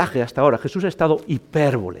mensaje hasta ahora, Jesús ha estado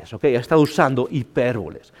hipérboles, ¿ok? Ha estado usando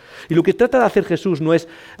hipérboles. Y lo que trata de hacer Jesús no es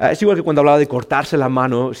igual que cuando hablaba de cortarse la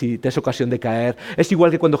mano si te es ocasión de caer, es igual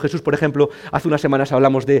que cuando Jesús, por ejemplo, hace unas semanas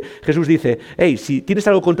hablamos de, Jesús dice, hey, si tienes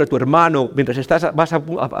algo contra tu hermano, mientras vas a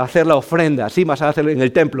hacer la ofrenda, sí, vas a hacerlo en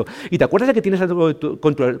el templo, y te acuerdas de que tienes algo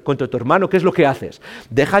contra tu hermano, ¿qué es lo que haces?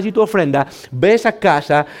 Deja allí tu ofrenda, ves a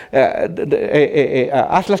casa,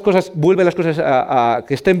 haz las cosas, vuelve las cosas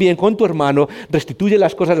que estén bien con tu hermano, restituye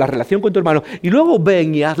las cosas, la relación con tu hermano, y luego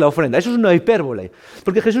ven y haz la ofrenda. Eso es una hipérbole,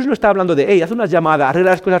 porque Jesús no está hablando de, hey, haz una llamada,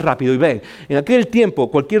 arregla las cosas rápido y ven. En aquel tiempo,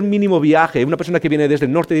 cualquier mínimo viaje, una persona que viene desde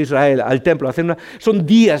el norte de Israel al templo, son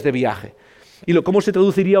días de viaje. Y cómo se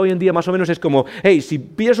traduciría hoy en día más o menos es como, hey, si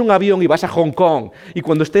pillas un avión y vas a Hong Kong, y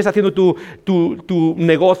cuando estés haciendo tu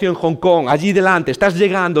negocio en Hong Kong, allí delante, estás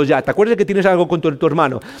llegando ya, te acuerdas de que tienes algo con tu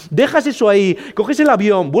hermano, dejas eso ahí, coges el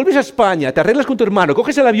avión, vuelves a España, te arreglas con tu hermano,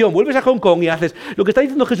 coges el avión, vuelves a Hong Kong y haces... Lo que está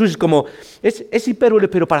diciendo Jesús es como, es hipérbole,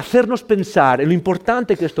 pero para hacernos pensar en lo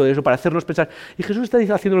importante que es todo eso, para hacernos pensar. Y Jesús está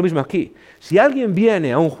haciendo lo mismo aquí. Si alguien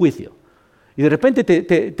viene a un juicio, y de repente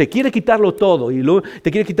te quiere quitarlo todo, y luego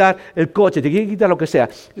te quiere quitar el coche, te quiere quitar lo que sea.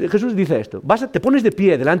 Jesús dice esto, te pones de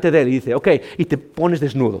pie delante de él y dice, ok, y te pones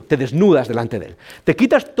desnudo, te desnudas delante de él. Te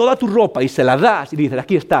quitas toda tu ropa y se la das y dices,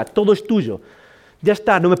 aquí está, todo es tuyo. Ya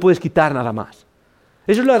está, no me puedes quitar nada más.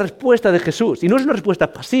 Esa es la respuesta de Jesús, y no es una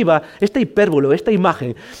respuesta pasiva. Esta hipérbole, esta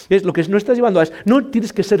imagen, es lo que nos está llevando a es, no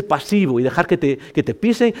tienes que ser pasivo y dejar que te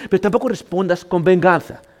pisen, pero tampoco respondas con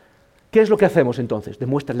venganza. ¿Qué es lo que hacemos entonces?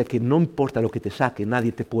 Demuéstrale que no importa lo que te saque,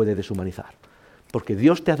 nadie te puede deshumanizar. Porque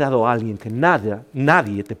Dios te ha dado a alguien que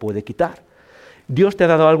nadie te puede quitar. Dios te ha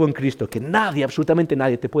dado algo en Cristo que nadie, absolutamente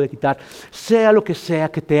nadie te puede quitar, sea lo que sea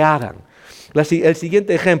que te hagan. El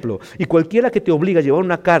siguiente ejemplo, y cualquiera que te obliga a llevar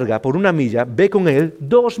una carga por 1 milla, ve con él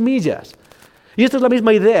 2 millas. Y esta es la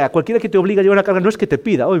misma idea. Cualquiera que te obliga a llevar una carga no es que te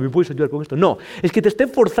pida, ¿me puedes ayudar con esto? No, es que te esté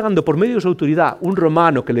forzando por medio de su autoridad. Un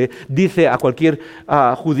romano que le dice a cualquier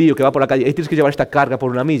judío que va por la calle, tienes que llevar esta carga por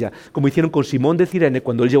 1 milla, como hicieron con Simón de Cirene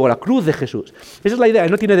cuando él llevó la cruz de Jesús. Esa es la idea,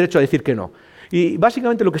 él no tiene derecho a decir que no. Y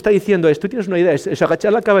básicamente lo que está diciendo es, tú tienes una idea, es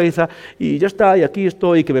agachar la cabeza y ya está, y aquí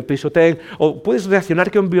estoy, que me pisoteen. O puedes reaccionar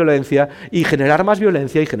con violencia y generar más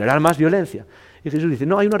violencia y generar más violencia. Y Jesús dice,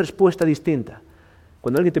 no, hay una respuesta distinta.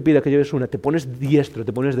 Cuando alguien te pide que lleves una, te pones diestro,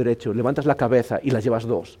 te pones derecho, levantas la cabeza y las llevas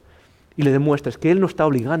 2. Y le demuestras que Él no está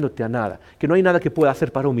obligándote a nada, que no hay nada que pueda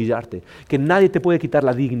hacer para humillarte, que nadie te puede quitar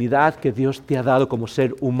la dignidad que Dios te ha dado como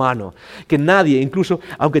ser humano, que nadie, incluso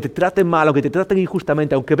aunque te traten mal, aunque te traten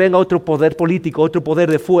injustamente, aunque venga otro poder político, otro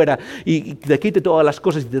poder de fuera y te quite todas las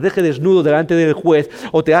cosas y te deje desnudo delante del juez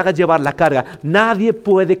o te haga llevar la carga, nadie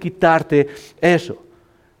puede quitarte eso.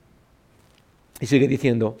 Y sigue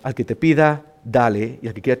diciendo, al que te pida, dale, y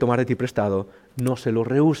al que quiera tomar de ti prestado, no se lo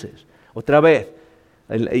rehuses. Otra vez,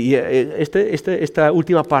 esta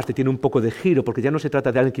última parte tiene un poco de giro, porque ya no se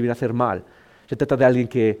trata de alguien que viene a hacer mal, se trata de alguien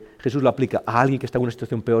que Jesús lo aplica a alguien que está en una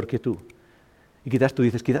situación peor que tú. Y quizás tú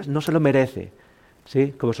dices, quizás no se lo merece,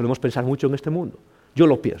 ¿sí? Como solemos pensar mucho en este mundo. Yo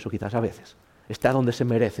lo pienso quizás a veces. Está donde se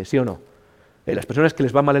merece, ¿sí o no? Las personas que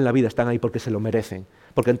les va mal en la vida están ahí porque se lo merecen,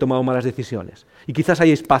 porque han tomado malas decisiones. Y quizás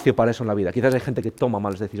hay espacio para eso en la vida. Quizás hay gente que toma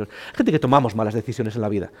malas decisiones. Hay gente que tomamos malas decisiones en la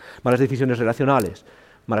vida. Malas decisiones relacionales,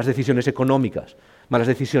 malas decisiones económicas, malas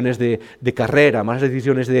decisiones de carrera, malas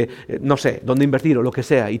decisiones de, no sé, dónde invertir o lo que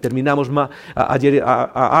sea. Y terminamos ayer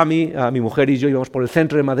a mi mujer y yo íbamos por el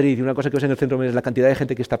centro de Madrid y una cosa que ves en el centro de Madrid es la cantidad de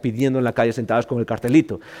gente que está pidiendo en la calle sentadas con el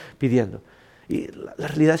cartelito, pidiendo. Y la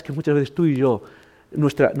realidad es que muchas veces tú y yo,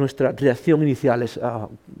 nuestra reacción inicial es,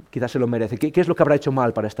 quizás se lo merece. ¿Qué es lo que habrá hecho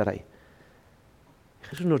mal para estar ahí?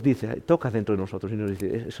 Jesús nos dice, toca dentro de nosotros y nos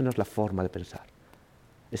dice, eso no es la forma de pensar.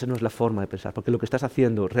 Esa no es la forma de pensar, porque lo que estás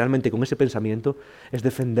haciendo realmente con ese pensamiento es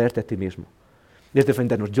defenderte a ti mismo. Es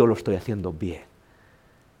defendernos, yo lo estoy haciendo bien.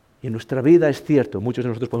 Y en nuestra vida es cierto, muchos de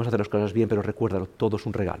nosotros podemos hacer las cosas bien, pero recuérdalo, todo es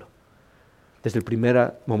un regalo. Desde el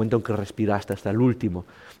primer momento en que respiraste hasta el último,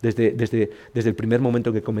 desde el primer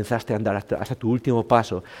momento en que comenzaste a andar hasta tu último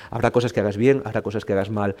paso, habrá cosas que hagas bien, habrá cosas que hagas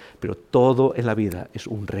mal, pero todo en la vida es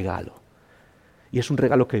un regalo. Y es un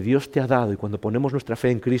regalo que Dios te ha dado, y cuando ponemos nuestra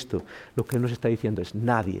fe en Cristo, lo que Él nos está diciendo es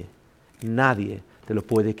nadie te lo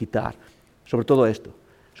puede quitar. Sobre todo esto,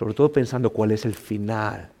 sobre todo pensando cuál es el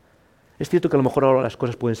final. Es cierto que a lo mejor ahora las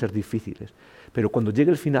cosas pueden ser difíciles, pero cuando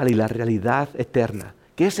llegue el final y la realidad eterna,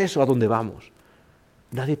 ¿qué es eso a dónde vamos?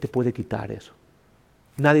 Nadie te puede quitar eso.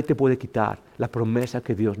 Nadie te puede quitar la promesa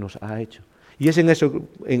que Dios nos ha hecho. Y es en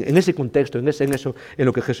ese contexto, en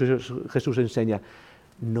lo que Jesús enseña.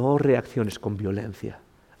 No reacciones con violencia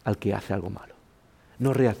al que hace algo malo.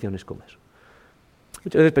 No reacciones con eso.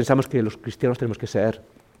 Muchas veces pensamos que los cristianos tenemos que ser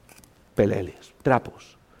peleles,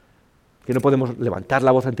 trapos, que no podemos levantar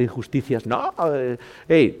la voz ante injusticias. No,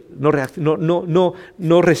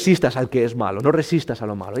 no resistas al que es malo, no resistas a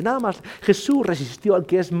lo malo. Y nada más, Jesús resistió al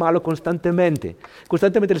que es malo constantemente.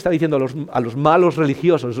 Constantemente le estaba diciendo a los malos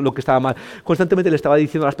religiosos lo que estaba mal. Constantemente le estaba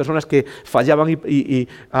diciendo a las personas que fallaban y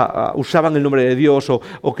usaban el nombre de Dios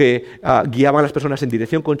o que guiaban a las personas en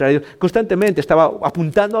dirección contraria. Constantemente estaba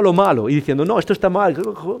apuntando a lo malo y diciendo, no, esto está mal.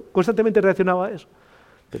 Constantemente reaccionaba a eso.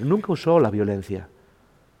 Pero nunca usó la violencia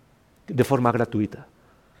de forma gratuita,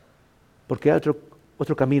 porque hay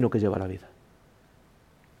otro camino que lleva a la vida.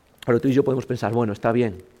 Ahora tú y yo podemos pensar, bueno, está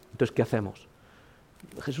bien, entonces ¿qué hacemos?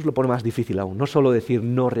 Jesús lo pone más difícil aún, no solo decir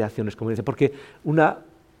no reacciones como dice, porque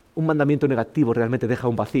un mandamiento negativo realmente deja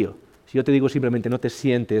un vacío. Si yo te digo simplemente no te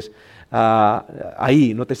sientes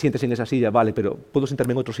ahí, no te sientes en esa silla, vale, pero puedo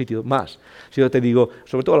sentarme en otro sitio más. Si yo te digo,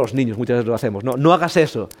 sobre todo a los niños muchas veces lo hacemos, no hagas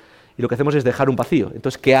eso, y lo que hacemos es dejar un vacío,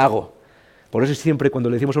 entonces ¿qué hago? Por eso siempre cuando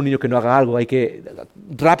le decimos a un niño que no haga algo hay que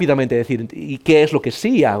rápidamente decir, ¿y qué es lo que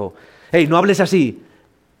sí hago? Hey, no hables así.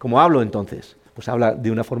 ¿Cómo hablo entonces? Pues habla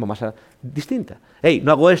de una forma más distinta. Hey,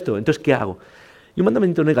 no hago esto, entonces ¿qué hago? Y un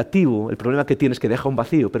mandamiento negativo, el problema que tiene es que deja un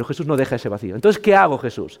vacío, pero Jesús no deja ese vacío. Entonces, ¿qué hago,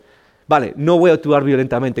 Jesús? Vale, no voy a actuar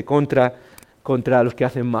violentamente contra los que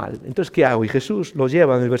hacen mal. Entonces, ¿qué hago? Y Jesús lo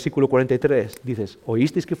lleva en el versículo 43. Dices,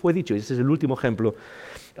 oísteis que fue dicho, y ese es el último ejemplo,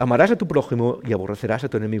 amarás a tu prójimo y aborrecerás a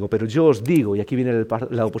tu enemigo. Pero yo os digo, y aquí viene el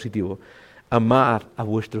lado positivo, amad a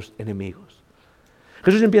vuestros enemigos.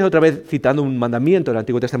 Jesús empieza otra vez citando un mandamiento del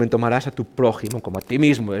Antiguo Testamento, amarás a tu prójimo como a ti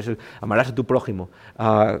mismo, amarás a tu prójimo,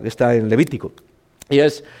 está en Levítico. Y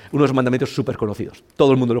es uno de los mandamientos súper conocidos.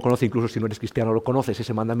 Todo el mundo lo conoce, incluso si no eres cristiano lo conoces,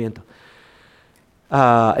 ese mandamiento.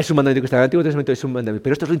 Es un mandamiento que está en el Antiguo Testamento, es un mandamiento.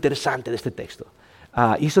 Pero esto es lo interesante de este texto.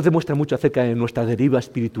 Y eso demuestra mucho acerca de nuestra deriva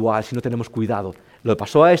espiritual si no tenemos cuidado. Lo que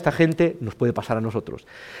pasó a esta gente nos puede pasar a nosotros.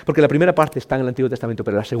 Porque la primera parte está en el Antiguo Testamento,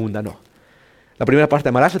 pero la segunda no. La primera parte,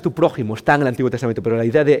 amarás a tu prójimo, está en el Antiguo Testamento, pero la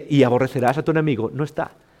idea de y aborrecerás a tu enemigo no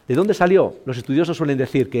está. ¿De dónde salió? Los estudiosos suelen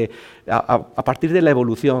decir que a partir de la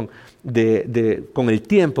evolución, con el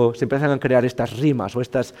tiempo, se empiezan a crear estas rimas o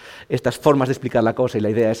estas formas de explicar la cosa, y la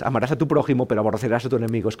idea es amarás a tu prójimo, pero aborrecerás a tu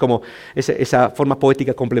enemigo. Es como esa forma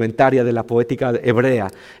poética complementaria de la poética hebrea.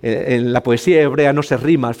 En la poesía hebrea no se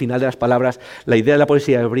rima al final de las palabras. La idea de la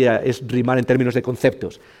poesía hebrea es rimar en términos de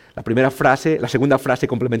conceptos. La segunda frase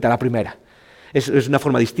complementa a la primera. Es una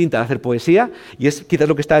forma distinta de hacer poesía y es quizás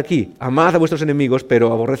lo que está aquí. Amad a vuestros enemigos,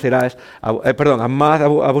 pero amad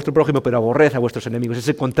a vuestro prójimo, pero aborrez a vuestros enemigos.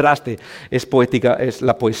 Ese contraste es poética, es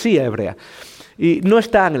la poesía hebrea. Y no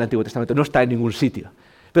está en el Antiguo Testamento, no está en ningún sitio.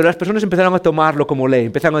 Pero las personas empezaron a tomarlo como ley,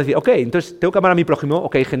 empezaron a decir, ok, entonces tengo que amar a mi prójimo,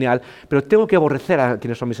 ok, genial, pero tengo que aborrecer a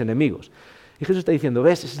quienes son mis enemigos. Y Jesús está diciendo,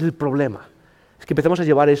 ves, ese es el problema. Es que empezamos a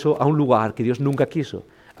llevar eso a un lugar que Dios nunca quiso.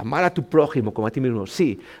 Amar a tu prójimo como a ti mismo,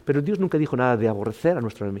 sí, pero Dios nunca dijo nada de aborrecer a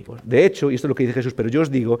nuestros enemigos. De hecho, y esto es lo que dice Jesús, pero yo os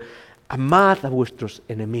digo, amad a vuestros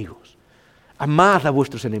enemigos. Amad a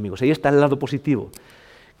vuestros enemigos. Ahí está el lado positivo.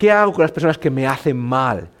 ¿Qué hago con las personas que me hacen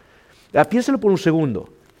mal? Piénsalo por un segundo.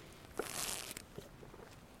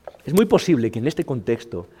 Es muy posible que en este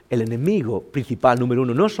contexto el enemigo principal, número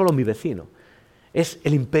uno, no es solo mi vecino, es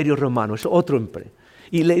el imperio romano, es otro imperio.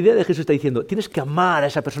 Y la idea de Jesús está diciendo, tienes que amar a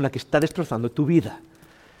esa persona que está destrozando tu vida.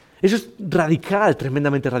 Eso es radical,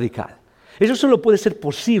 tremendamente radical. Eso solo puede ser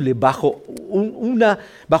posible bajo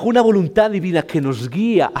una voluntad divina que nos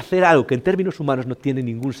guía a hacer algo que en términos humanos no tiene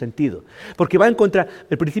ningún sentido. Porque va en contra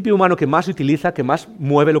del principio humano que más se utiliza, que más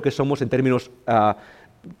mueve lo que somos en términos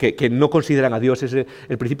que no consideran a Dios, es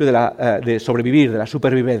el principio de sobrevivir, de la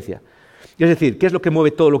supervivencia. Es decir, ¿qué es lo que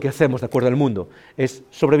mueve todo lo que hacemos de acuerdo al mundo? Es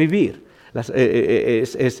sobrevivir.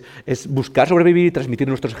 Es buscar sobrevivir y transmitir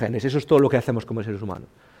nuestros genes. Eso es todo lo que hacemos como seres humanos.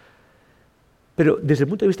 Pero desde el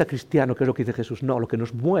punto de vista cristiano, ¿qué es lo que dice Jesús? No, lo que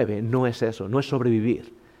nos mueve no es eso, no es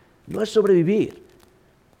sobrevivir. No es sobrevivir,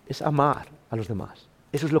 es amar a los demás.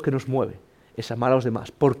 Eso es lo que nos mueve, es amar a los demás.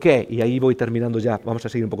 ¿Por qué? Y ahí voy terminando ya, vamos a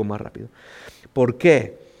seguir un poco más rápido. ¿Por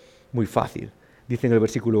qué? Muy fácil. Dice en el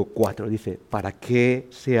versículo 4, dice, para que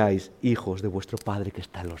seáis hijos de vuestro Padre que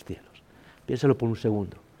está en los cielos. Piénsalo por un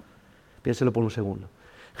segundo.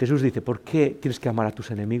 Jesús dice, ¿por qué tienes que amar a tus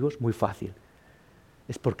enemigos? Muy fácil.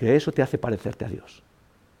 Es porque eso te hace parecerte a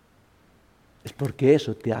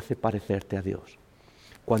Dios.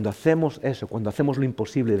 Cuando hacemos eso, cuando hacemos lo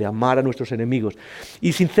imposible de amar a nuestros enemigos,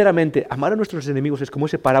 y sinceramente, amar a nuestros enemigos es como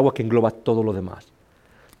ese paraguas que engloba todo lo demás.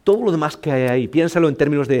 Todo lo demás que hay ahí, piénsalo en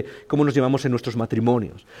términos de cómo nos llevamos en nuestros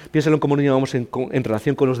matrimonios, piénsalo en cómo nos llevamos en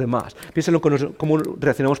relación con los demás, piénsalo en cómo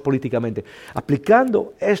reaccionamos políticamente.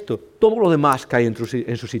 Aplicando esto, todo lo demás cae en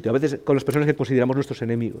su sitio, a veces con las personas que consideramos nuestros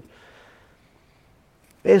enemigos.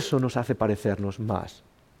 Eso nos hace parecernos más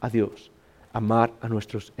a Dios, amar a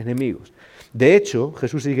nuestros enemigos. De hecho,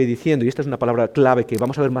 Jesús sigue diciendo, y esta es una palabra clave que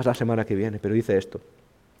vamos a ver más la semana que viene, pero dice esto.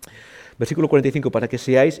 Versículo 45, para que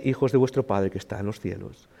seáis hijos de vuestro Padre que está en los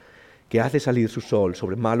cielos, que hace salir su sol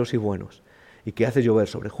sobre malos y buenos, y que hace llover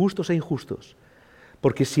sobre justos e injustos.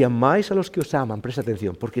 Porque si amáis a los que os aman, presta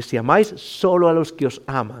atención, porque si amáis solo a los que os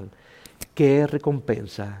aman, ¿qué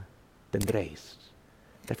recompensa tendréis?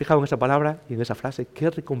 ¿Te has fijado en esa palabra y en esa frase? ¿Qué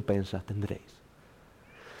recompensa tendréis?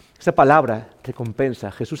 Esa palabra,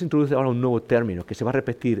 recompensa, Jesús introduce ahora un nuevo término que se va a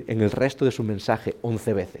repetir en el resto de su mensaje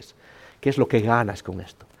 11 veces. ¿Qué es lo que ganas con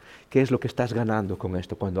esto? ¿Qué es lo que estás ganando con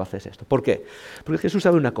esto cuando haces esto? ¿Por qué? Porque Jesús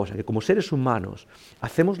sabe una cosa, que como seres humanos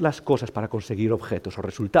hacemos las cosas para conseguir objetos o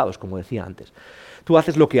resultados, como decía antes. Tú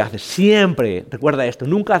haces lo que haces, siempre, recuerda esto,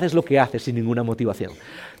 nunca haces lo que haces sin ninguna motivación.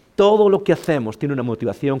 Todo lo que hacemos tiene una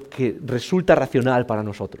motivación que resulta racional para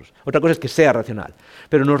nosotros. Otra cosa es que sea racional,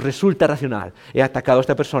 pero nos resulta racional. He atacado a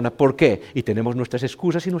esta persona, ¿por qué? Y tenemos nuestras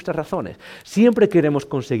excusas y nuestras razones. Siempre queremos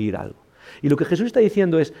conseguir algo. Y lo que Jesús está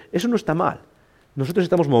diciendo es, eso no está mal. Nosotros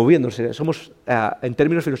estamos moviéndose, somos, en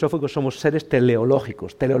términos filosóficos, somos seres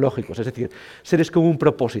teleológicos, es decir, seres con un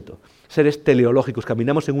propósito, seres teleológicos,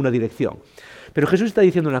 caminamos en una dirección. Pero Jesús está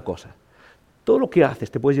diciendo una cosa, todo lo que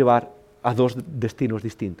haces te puede llevar a dos destinos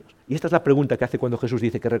distintos. Y esta es la pregunta que hace cuando Jesús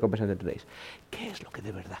dice, ¿qué recompensa tendréis? ¿Qué es lo que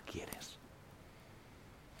de verdad quieres?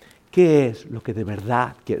 ¿Qué es lo que de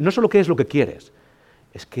verdad quieres? No solo qué es lo que quieres,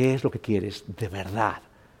 es qué es lo que quieres de verdad.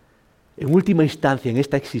 En última instancia, en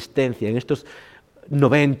esta existencia, en estos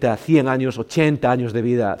 90, 100 años, 80 años de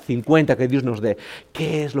vida, 50 que Dios nos dé,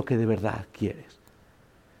 ¿qué es lo que de verdad quieres?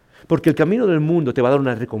 Porque el camino del mundo te va a dar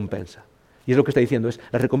una recompensa. Y es lo que está diciendo, es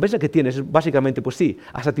la recompensa que tienes es básicamente, pues sí,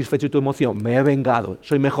 has satisfecho tu emoción, me he vengado,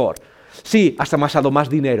 soy mejor. Sí, has amasado más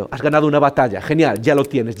dinero, has ganado una batalla, genial, ya lo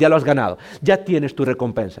tienes, ya lo has ganado, ya tienes tu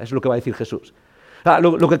recompensa, eso es lo que va a decir Jesús.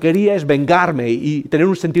 Lo que quería es vengarme y tener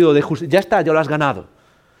un sentido de justicia, ya está, ya lo has ganado.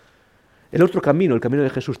 El otro camino, el camino de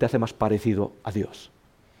Jesús, te hace más parecido a Dios,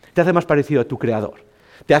 te hace más parecido a tu Creador,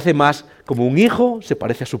 te hace más como un hijo se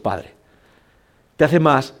parece a su padre, te hace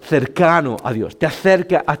más cercano a Dios, te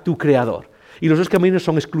acerca a tu Creador. Y los dos caminos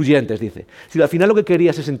son excluyentes, dice. Si al final lo que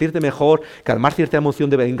querías es sentirte mejor, calmar cierta emoción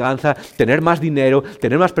de venganza, tener más dinero,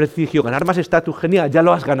 tener más prestigio, ganar más estatus, genial, ya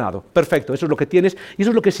lo has ganado. Perfecto, eso es lo que tienes y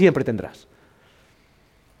eso es lo que siempre tendrás.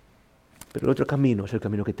 Pero el otro camino es el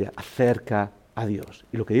camino que te acerca a Dios.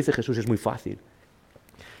 Y lo que dice Jesús es muy fácil.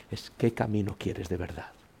 Es ¿qué camino quieres de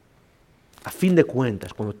verdad? A fin de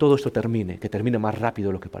cuentas, cuando todo esto termine, que termine más rápido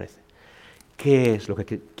de lo que parece, ¿qué es lo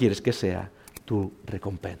que quieres que sea tu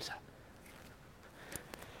recompensa?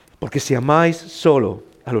 Porque si amáis solo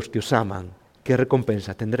a los que os aman, ¿qué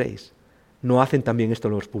recompensa tendréis? ¿No hacen también esto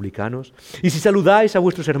los publicanos? Y si saludáis a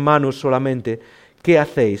vuestros hermanos solamente, ¿qué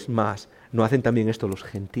hacéis más? ¿No hacen también esto los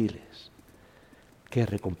gentiles? ¿Qué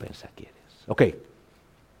recompensa quieres? Ok,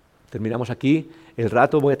 terminamos aquí. El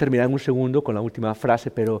rato voy a terminar en un segundo con la última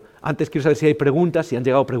frase, pero antes quiero saber si hay preguntas, si han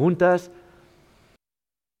llegado preguntas.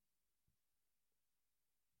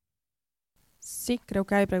 Sí, creo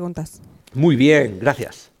que hay preguntas. Muy bien,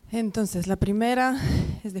 gracias. Entonces, la primera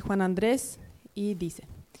es de Juan Andrés y dice,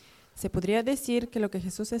 ¿se podría decir que lo que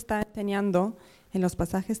Jesús está enseñando en los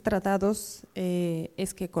pasajes tratados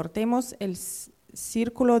es que cortemos el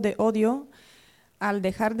círculo de odio al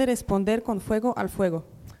dejar de responder con fuego al fuego?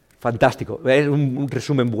 Fantástico, es un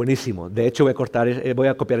resumen buenísimo. De hecho, voy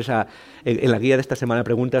a copiar esa, en la guía de esta semana de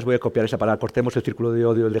preguntas, voy a copiar esa palabra, cortemos el círculo de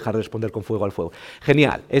odio y dejar de responder con fuego al fuego.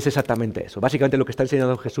 Genial, es exactamente eso. Básicamente lo que está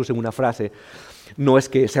enseñando Jesús en una frase no es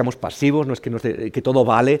que seamos pasivos, no es que todo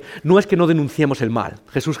vale, no es que no denunciemos el mal.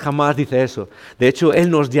 Jesús jamás dice eso. De hecho,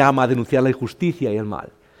 Él nos llama a denunciar la injusticia y el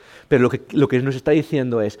mal. Pero lo que nos está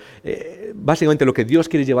diciendo es, básicamente lo que Dios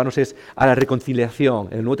quiere llevarnos es a la reconciliación.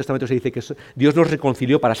 En el Nuevo Testamento se dice que Dios nos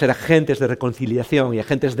reconcilió para ser agentes de reconciliación y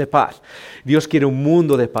agentes de paz. Dios quiere un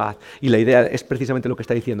mundo de paz. Y la idea es precisamente lo que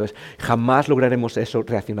está diciendo, es jamás lograremos eso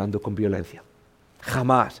reaccionando con violencia.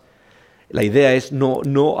 Jamás. La idea es no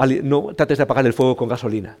trates de apagar el fuego con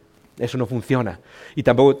gasolina. Eso no funciona. Y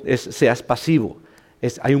tampoco seas pasivo.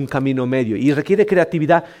 Hay un camino medio y requiere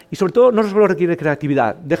creatividad y sobre todo no solo requiere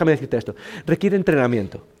creatividad, déjame decirte esto, requiere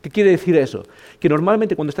entrenamiento. ¿Qué quiere decir eso? Que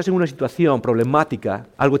normalmente cuando estás en una situación problemática,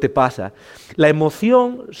 algo te pasa, la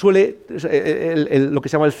emoción suele, lo que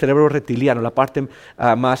se llama el cerebro reptiliano, la parte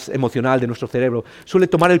más emocional de nuestro cerebro, suele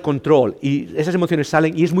tomar el control y esas emociones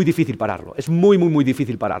salen y es muy difícil pararlo, es muy, muy, muy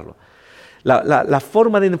difícil pararlo. La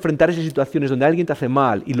forma de enfrentar esas situaciones donde alguien te hace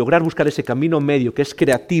mal y lograr buscar ese camino medio que es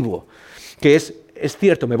creativo, que es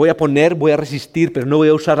cierto, me voy a resistir, pero no voy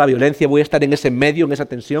a usar la violencia, voy a estar en ese medio, en esa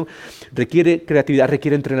tensión, requiere creatividad,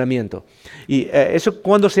 requiere entrenamiento. Y eso,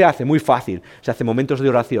 ¿cuándo se hace? Muy fácil, se hace en momentos de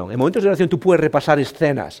oración. En momentos de oración tú puedes repasar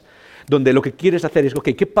escenas donde lo que quieres hacer es, ok,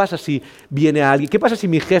 ¿qué pasa si viene alguien? ¿Qué pasa si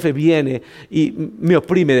mi jefe viene y me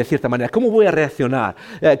oprime de cierta manera? ¿Cómo voy a reaccionar?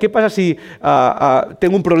 ¿Qué pasa si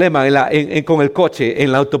tengo un problema con el coche,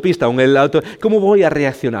 en la autopista o en el auto? ¿Cómo voy a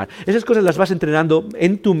reaccionar? Esas cosas las vas entrenando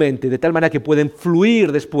en tu mente de tal manera que pueden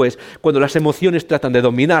fluir después cuando las emociones tratan de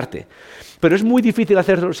dominarte. Pero es muy difícil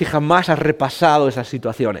hacerlo si jamás has repasado esas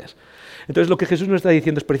situaciones. Entonces lo que Jesús nos está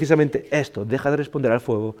diciendo es precisamente esto, deja de responder al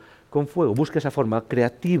fuego con fuego, busca esa forma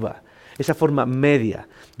creativa, esa forma media,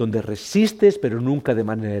 donde resistes pero nunca de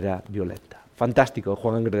manera violenta. Fantástico,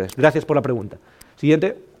 Juan Andrés. Gracias por la pregunta.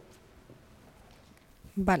 Siguiente.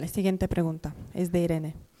 Vale, siguiente pregunta, es de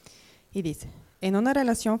Irene. Y dice, en una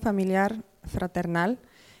relación familiar fraternal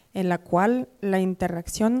en la cual la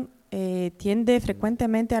interacción tiende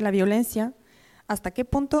frecuentemente a la violencia, ¿hasta qué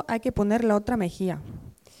punto hay que poner la otra mejilla?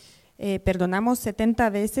 Perdonamos 70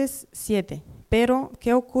 veces 7, pero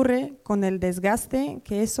 ¿qué ocurre con el desgaste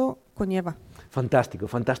que eso conlleva? Fantástico,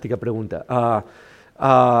 fantástica pregunta.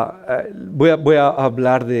 Voy a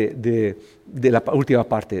hablar de la última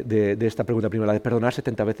parte de esta pregunta primero, la de perdonar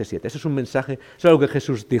 70 veces 7. Ese es un mensaje, eso es algo que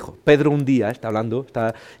Jesús dijo. Pedro un día está hablando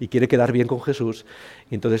y quiere quedar bien con Jesús,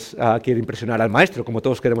 y entonces quiere impresionar al maestro, como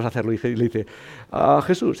todos queremos hacerlo, y le dice,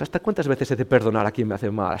 Jesús, ¿hasta cuántas veces he de perdonar a quien me hace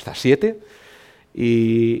mal? ¿Hasta 7?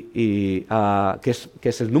 Que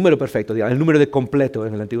es el número perfecto, digamos, el número de completo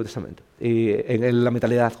en el Antiguo Testamento, en la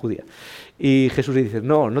mentalidad judía. Y Jesús le dice,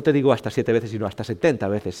 no te digo hasta 7 veces, sino hasta 70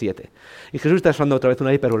 veces 7. Y Jesús está usando otra vez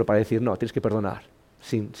una hipérbole para decir, no, tienes que perdonar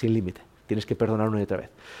sin límite, tienes que perdonar una y otra vez.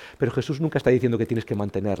 Pero Jesús nunca está diciendo que tienes que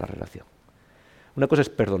mantener la relación. Una cosa es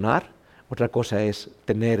perdonar, otra cosa es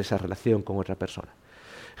tener esa relación con otra persona.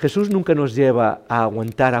 Jesús nunca nos lleva a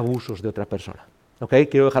aguantar abusos de otra persona. ¿Okay?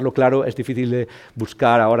 Quiero dejarlo claro, es difícil de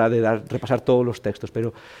buscar ahora, repasar todos los textos,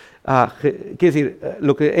 pero quiero decir,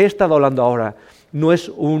 lo que he estado hablando ahora no es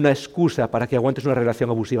una excusa para que aguantes una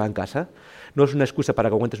relación abusiva en casa, no es una excusa para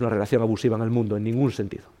que aguantes una relación abusiva en el mundo, en ningún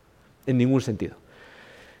sentido. En ningún sentido.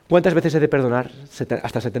 ¿Cuántas veces he de perdonar?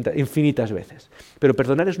 Hasta 70, infinitas veces. Pero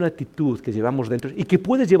perdonar es una actitud que llevamos dentro y que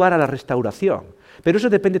puedes llevar a la restauración. Pero eso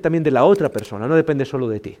depende también de la otra persona, no depende solo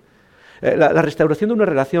de ti. La restauración de una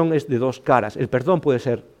relación es de dos caras. El perdón puede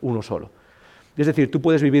ser uno solo. Es decir, tú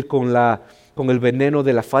puedes vivir con el veneno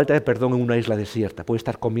de la falta de perdón en una isla desierta. Puedes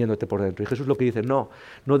estar comiéndote por dentro. Y Jesús lo que dice, no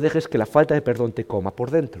dejes que la falta de perdón te coma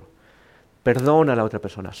por dentro. Perdona a la otra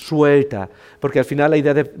persona, suelta, porque al final la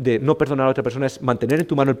idea de no perdonar a la otra persona es mantener en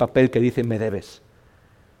tu mano el papel que dice me debes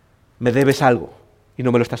algo y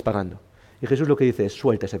no me lo estás pagando. Y Jesús lo que dice es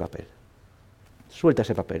suelta ese papel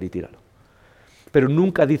y tíralo. Pero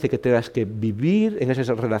nunca dice que tengas que vivir en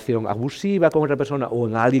esa relación abusiva con otra persona o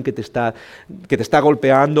en alguien que te está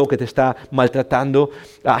golpeando o que te está maltratando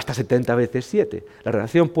hasta 70 veces 7. La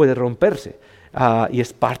relación puede romperse. Y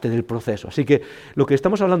es parte del proceso. Así que lo que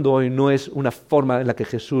estamos hablando hoy no es una forma en la que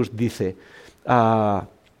Jesús dice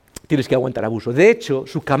tienes que aguantar abuso. De hecho,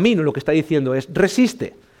 su camino lo que está diciendo es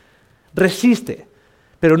resiste,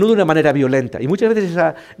 pero no de una manera violenta. Y muchas veces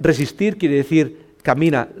resistir quiere decir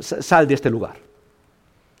camina, sal de este lugar.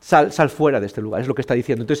 Sal fuera de este lugar, es lo que está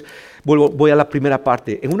diciendo. Entonces, voy a la primera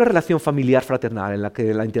parte. En una relación familiar fraternal en la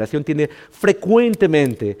que la interacción tiene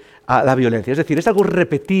frecuentemente a la violencia, es decir, es algo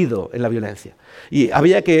repetido en la violencia. Y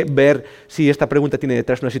había que ver si esta pregunta tiene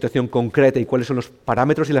detrás una situación concreta y cuáles son los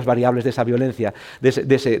parámetros y las variables de esa violencia,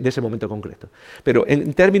 de ese momento concreto. Pero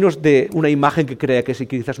en términos de una imagen que crea que es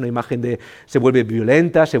quizás una imagen se vuelve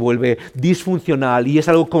violenta, se vuelve disfuncional y es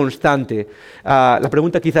algo constante, la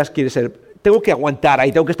pregunta quizás quiere ser, tengo que aguantar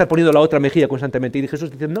ahí, tengo que estar poniendo la otra mejilla constantemente. Y Jesús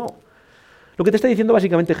dice, no. Lo que te está diciendo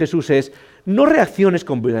básicamente Jesús es, no reacciones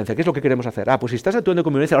con violencia. ¿Qué es lo que queremos hacer? Pues si estás actuando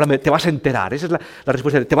con violencia, ahora te vas a enterar. Esa es la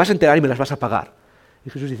respuesta. Te vas a enterar y me las vas a pagar. Y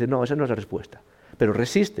Jesús dice, no, esa no es la respuesta. Pero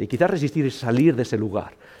resiste. Y quizás resistir es salir de ese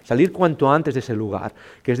lugar. Salir cuanto antes de ese lugar,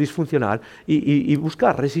 que es disfuncional, y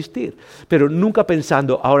buscar, resistir. Pero nunca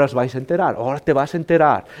pensando, ahora os vais a enterar, ahora te vas a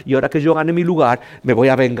enterar, y ahora que yo gane mi lugar, me voy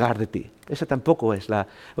a vengar de ti. Esa tampoco es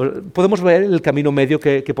 ¿Podemos ver el camino medio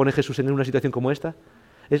que pone Jesús en una situación como esta?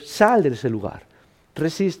 Es sal de ese lugar,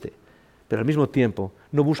 resiste, pero al mismo tiempo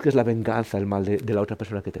no busques la venganza, el mal de la otra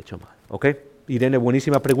persona que te ha hecho mal. ¿Ok? Irene,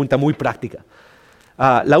 buenísima pregunta, muy práctica.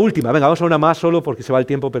 La última, venga, vamos a una más solo porque se va el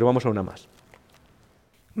tiempo, pero vamos a una más.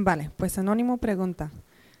 Vale, pues Anónimo pregunta,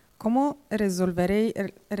 ¿cómo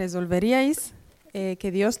resolveríais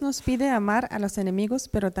que Dios nos pide amar a los enemigos,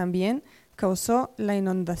 pero también causó la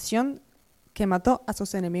inundación que mató a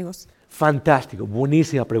sus enemigos? Fantástico,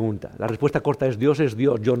 buenísima pregunta. La respuesta corta es Dios,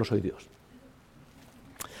 yo no soy Dios.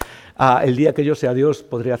 El día que yo sea Dios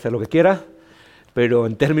podría hacer lo que quiera, pero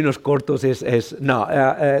en términos cortos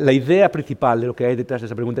la idea principal de lo que hay detrás de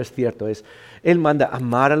esa pregunta es cierto, Él manda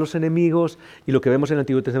amar a los enemigos y lo que vemos en el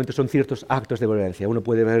Antiguo Testamento son ciertos actos de violencia. Uno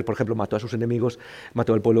puede ver, por ejemplo, mató a sus enemigos,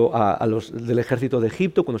 mató al pueblo a los del ejército de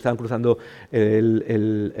Egipto cuando estaban cruzando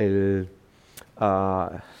el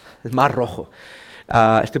Mar Rojo.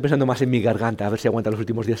 Estoy pensando más en mi garganta, a ver si aguanta los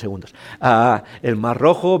últimos 10 segundos. El Mar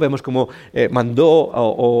Rojo, vemos cómo mandó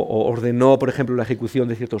o ordenó, por ejemplo, la ejecución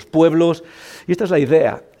de ciertos pueblos. Y esta es la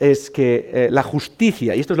idea, es que la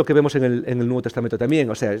justicia, y esto es lo que vemos en el Nuevo Testamento también,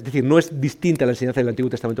 es decir, no es distinta la enseñanza del Antiguo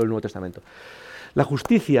Testamento del Nuevo Testamento. La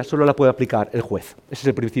justicia solo la puede aplicar el juez. Ese es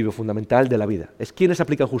el principio fundamental de la vida. ¿Quiénes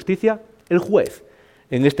aplican justicia? El juez.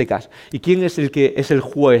 En este caso. ¿Y quién es el que es el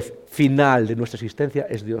juez final de nuestra existencia?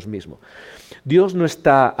 Es Dios mismo. Dios no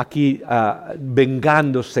está aquí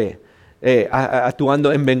vengándose,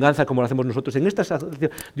 actuando en venganza como lo hacemos nosotros. En esta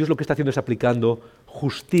situación, Dios lo que está haciendo es aplicando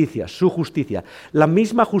justicia, su justicia. La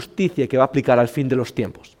misma justicia que va a aplicar al fin de los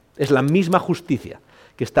tiempos. Es la misma justicia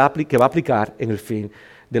que va a aplicar en el fin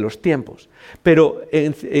de los tiempos. Pero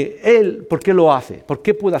Él, ¿por qué lo hace? ¿Por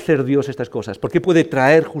qué puede hacer Dios estas cosas? ¿Por qué puede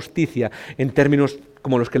traer justicia en términos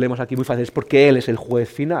como los que leemos aquí muy fáciles? Porque Él es el juez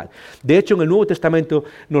final. De hecho, en el Nuevo Testamento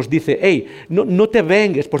nos dice, no te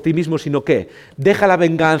vengues por ti mismo, sino que deja la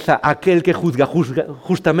venganza a aquel que juzga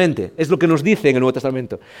justamente. Es lo que nos dice en el Nuevo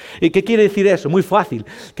Testamento. ¿Y qué quiere decir eso? Muy fácil.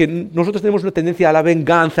 Que nosotros tenemos una tendencia a la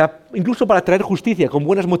venganza, incluso para traer justicia, con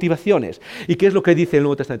buenas motivaciones. ¿Y qué es lo que dice el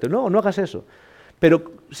Nuevo Testamento? No hagas eso.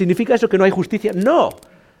 ¿Pero significa eso que no hay justicia? No.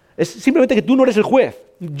 Es simplemente que tú no eres el juez.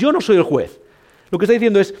 Yo no soy el juez. Lo que está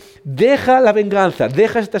diciendo es, deja la venganza,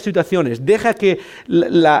 deja estas situaciones, deja que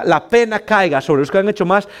la pena caiga sobre los que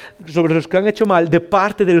han hecho mal de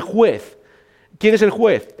parte del juez. ¿Quién es el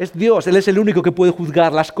juez? Es Dios. Él es el único que puede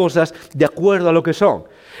juzgar las cosas de acuerdo a lo que son.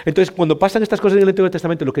 Entonces, cuando pasan estas cosas en el Antiguo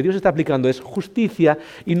Testamento, lo que Dios está aplicando es justicia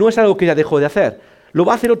y no es algo que ya dejó de hacer. Lo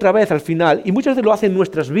va a hacer otra vez al final y muchas veces lo hace en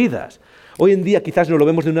nuestras vidas. Hoy en día quizás no lo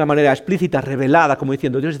vemos de una manera explícita, revelada, como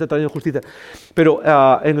diciendo, Dios está trayendo justicia. Pero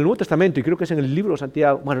en el Nuevo Testamento, y creo que es en el libro de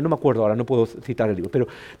Santiago, bueno, no me acuerdo ahora, no puedo citar el libro, pero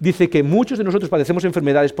dice que muchos de nosotros padecemos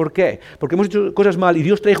enfermedades. ¿Por qué? Porque hemos hecho cosas mal y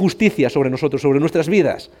Dios trae justicia sobre nosotros, sobre nuestras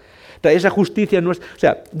vidas. Trae esa justicia en nuestra... O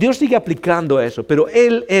sea, Dios sigue aplicando eso, pero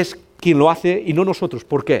Él es quien lo hace y no nosotros.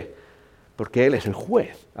 ¿Por qué? Porque Él es el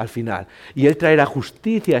juez al final. Y Él traerá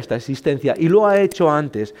justicia a esta existencia. Y lo ha hecho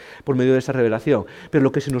antes por medio de esa revelación. Pero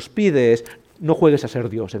lo que se nos pide es, no juegues a ser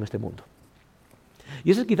Dios en este mundo. Y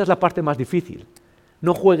esa es quizás la parte más difícil.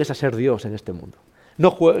 No juegues a ser Dios en este mundo.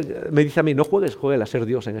 Me dice a mí, no juegues a ser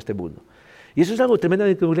Dios en este mundo. Y eso es algo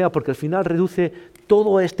tremendamente complicado porque al final reduce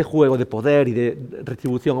todo este juego de poder y de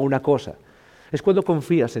retribución a una cosa. Es cuando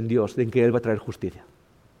confías en Dios, en que Él va a traer justicia.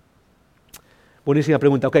 Buenísima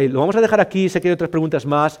pregunta. Ok, lo vamos a dejar aquí, sé que hay otras preguntas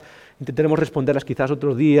más, intentaremos responderlas quizás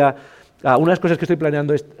otro día. Una de las cosas que estoy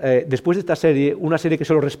planeando es, después de esta serie, una serie que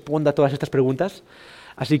solo responda a todas estas preguntas.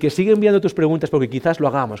 Así que sigue enviando tus preguntas porque quizás lo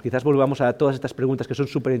hagamos, quizás volvamos a todas estas preguntas que son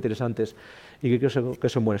súper interesantes y que creo que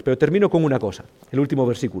son buenas. Pero termino con una cosa, el último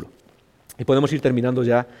versículo. Y podemos ir terminando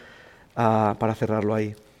ya para cerrarlo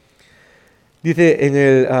ahí. Dice en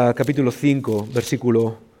el capítulo 5,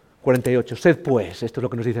 versículo 48, sed pues, esto es lo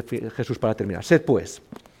que nos dice Jesús para terminar, sed pues,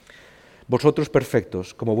 vosotros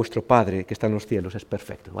perfectos, como vuestro Padre que está en los cielos es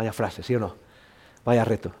perfecto. Vaya frase, ¿sí o no? Vaya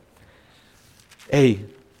reto.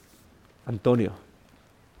 Hey, Antonio,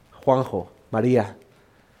 Juanjo, María,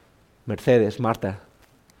 Mercedes, Marta,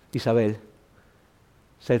 Isabel,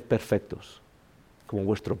 sed perfectos, como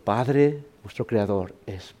vuestro Padre, vuestro Creador,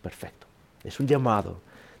 es perfecto. Es un llamado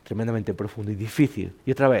tremendamente profundo y difícil.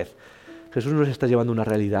 Y otra vez, Jesús nos está llevando a una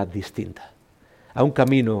realidad distinta, a un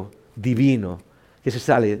camino divino que se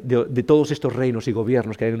sale de todos estos reinos y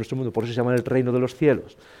gobiernos que hay en nuestro mundo. Por eso se llama el reino de los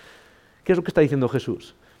cielos. ¿Qué es lo que está diciendo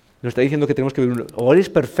Jesús? Nos está diciendo que tenemos que vivir o eres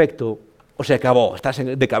perfecto o se acabó, estás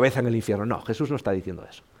de cabeza en el infierno. No, Jesús no está diciendo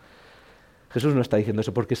eso. Jesús no está diciendo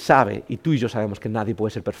eso porque sabe, y tú y yo sabemos que nadie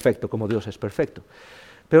puede ser perfecto como Dios es perfecto.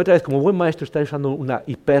 Pero otra vez, como buen maestro, está usando una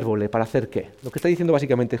hipérbole para hacer ¿qué? Lo que está diciendo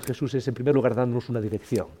básicamente Jesús es, en primer lugar, dándonos una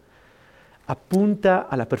dirección. Apunta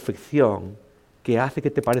a la perfección que hace que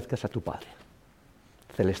te parezcas a tu Padre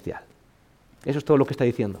celestial. Eso es todo lo que está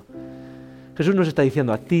diciendo. Jesús nos está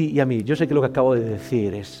diciendo a ti y a mí, yo sé que lo que acabo de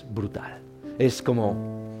decir es brutal. Es como,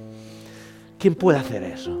 ¿quién puede hacer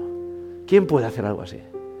eso? ¿Quién puede hacer algo así?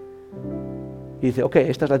 Y dice, ok,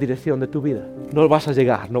 esta es la dirección de tu vida. No vas a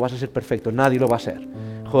llegar, no vas a ser perfecto, nadie lo va a ser.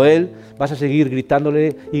 Joel, vas a seguir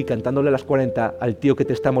gritándole y cantándole a las 40 al tío que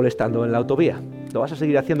te está molestando en la autovía. ¿Lo vas a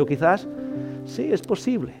seguir haciendo quizás? Sí, es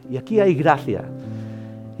posible. Y aquí hay gracia.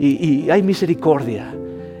 Y hay misericordia.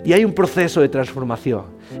 Y hay un proceso de transformación.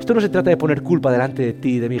 Esto no se trata de poner culpa delante de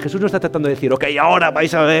ti y de mí. Jesús no está tratando de decir, ok, ahora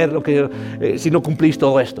vais a ver lo que, si no cumplís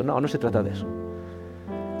todo esto. No, no se trata de eso.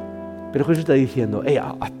 Pero Jesús está diciendo,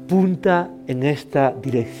 apunta en esta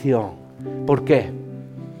dirección. ¿Por qué?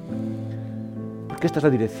 Porque esta es la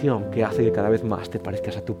dirección que hace que cada vez más te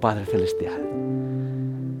parezcas a tu Padre Celestial.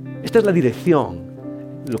 Esta es la dirección.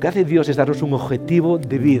 Lo que hace Dios es darnos un objetivo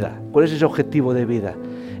de vida. ¿Cuál es ese objetivo de vida?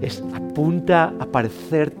 Es apunta a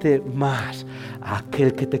parecerte más a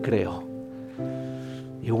aquel que te creó.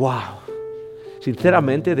 Y wow.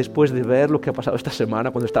 Sinceramente, después de ver lo que ha pasado esta semana,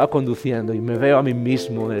 cuando estaba conduciendo y me veo a mí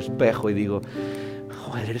mismo en el espejo y digo,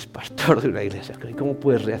 joder, eres pastor de una iglesia, ¿cómo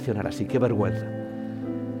puedes reaccionar así? ¡Qué vergüenza!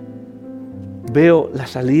 Veo la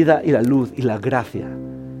salida y la luz y la gracia,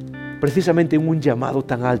 precisamente en un llamado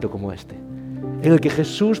tan alto como este, en el que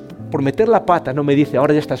Jesús, por meter la pata, no me dice,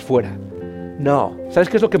 ahora ya estás fuera. No, ¿sabes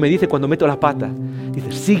qué es lo que me dice cuando meto la pata?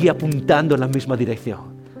 Dice, sigue apuntando en la misma dirección,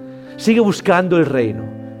 sigue buscando el reino,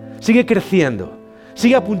 sigue creciendo,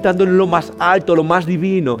 sigue apuntando en lo más alto, lo más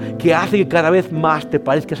divino, que hace que cada vez más te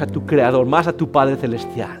parezcas a tu Creador, más a tu Padre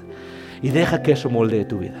Celestial. Y deja que eso moldee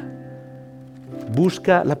tu vida.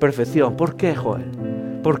 Busca la perfección. ¿Por qué, Joel?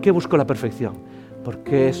 ¿Por qué busco la perfección?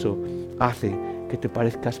 Porque eso hace que te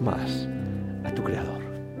parezcas más a tu Creador.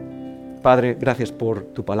 Padre, gracias por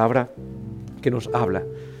tu palabra que nos habla.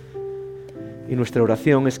 Y nuestra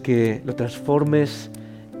oración es que lo transformes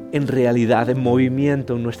en realidad, en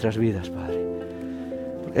movimiento en nuestras vidas, Padre.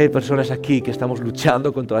 Hay personas aquí que estamos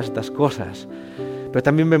luchando con todas estas cosas, pero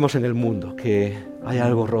también vemos en el mundo que hay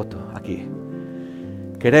algo roto aquí.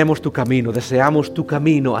 Queremos tu camino, deseamos tu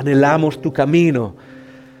camino, anhelamos tu camino.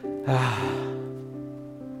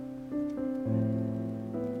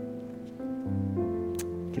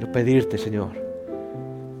 Quiero pedirte, Señor,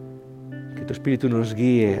 que tu Espíritu nos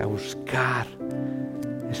guíe a buscar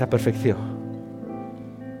esa perfección.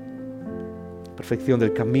 Perfección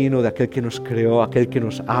del camino de aquel que nos creó, aquel que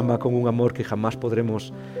nos ama con un amor que jamás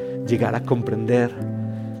podremos llegar a comprender.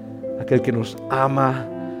 Aquel que nos ama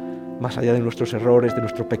más allá de nuestros errores, de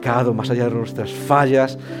nuestro pecado, más allá de nuestras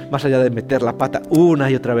fallas, más allá de meter la pata una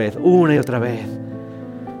y otra vez, una y otra vez.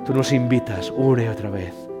 Tú nos invitas una y otra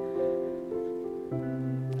vez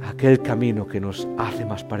a aquel camino que nos hace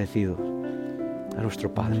más parecidos a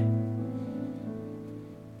nuestro Padre.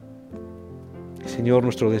 Señor,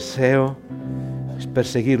 nuestro deseo es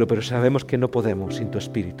perseguirlo, pero sabemos que no podemos sin tu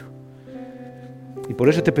Espíritu. Y por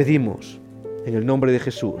eso te pedimos, en el nombre de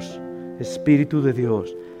Jesús, Espíritu de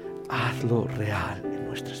Dios, hazlo real en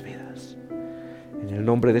nuestras vidas. En el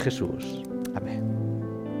nombre de Jesús. Amén.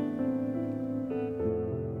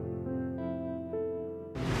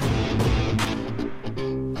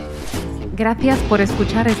 Gracias por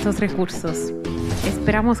escuchar estos recursos.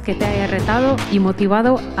 Esperamos que te haya retado y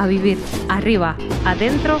motivado a vivir arriba,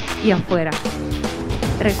 adentro y afuera.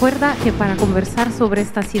 Recuerda que para conversar sobre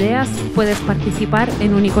estas ideas puedes participar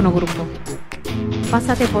en un Icono Grupo.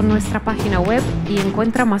 Pásate por nuestra página web y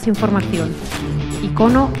encuentra más información: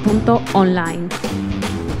 icono.online.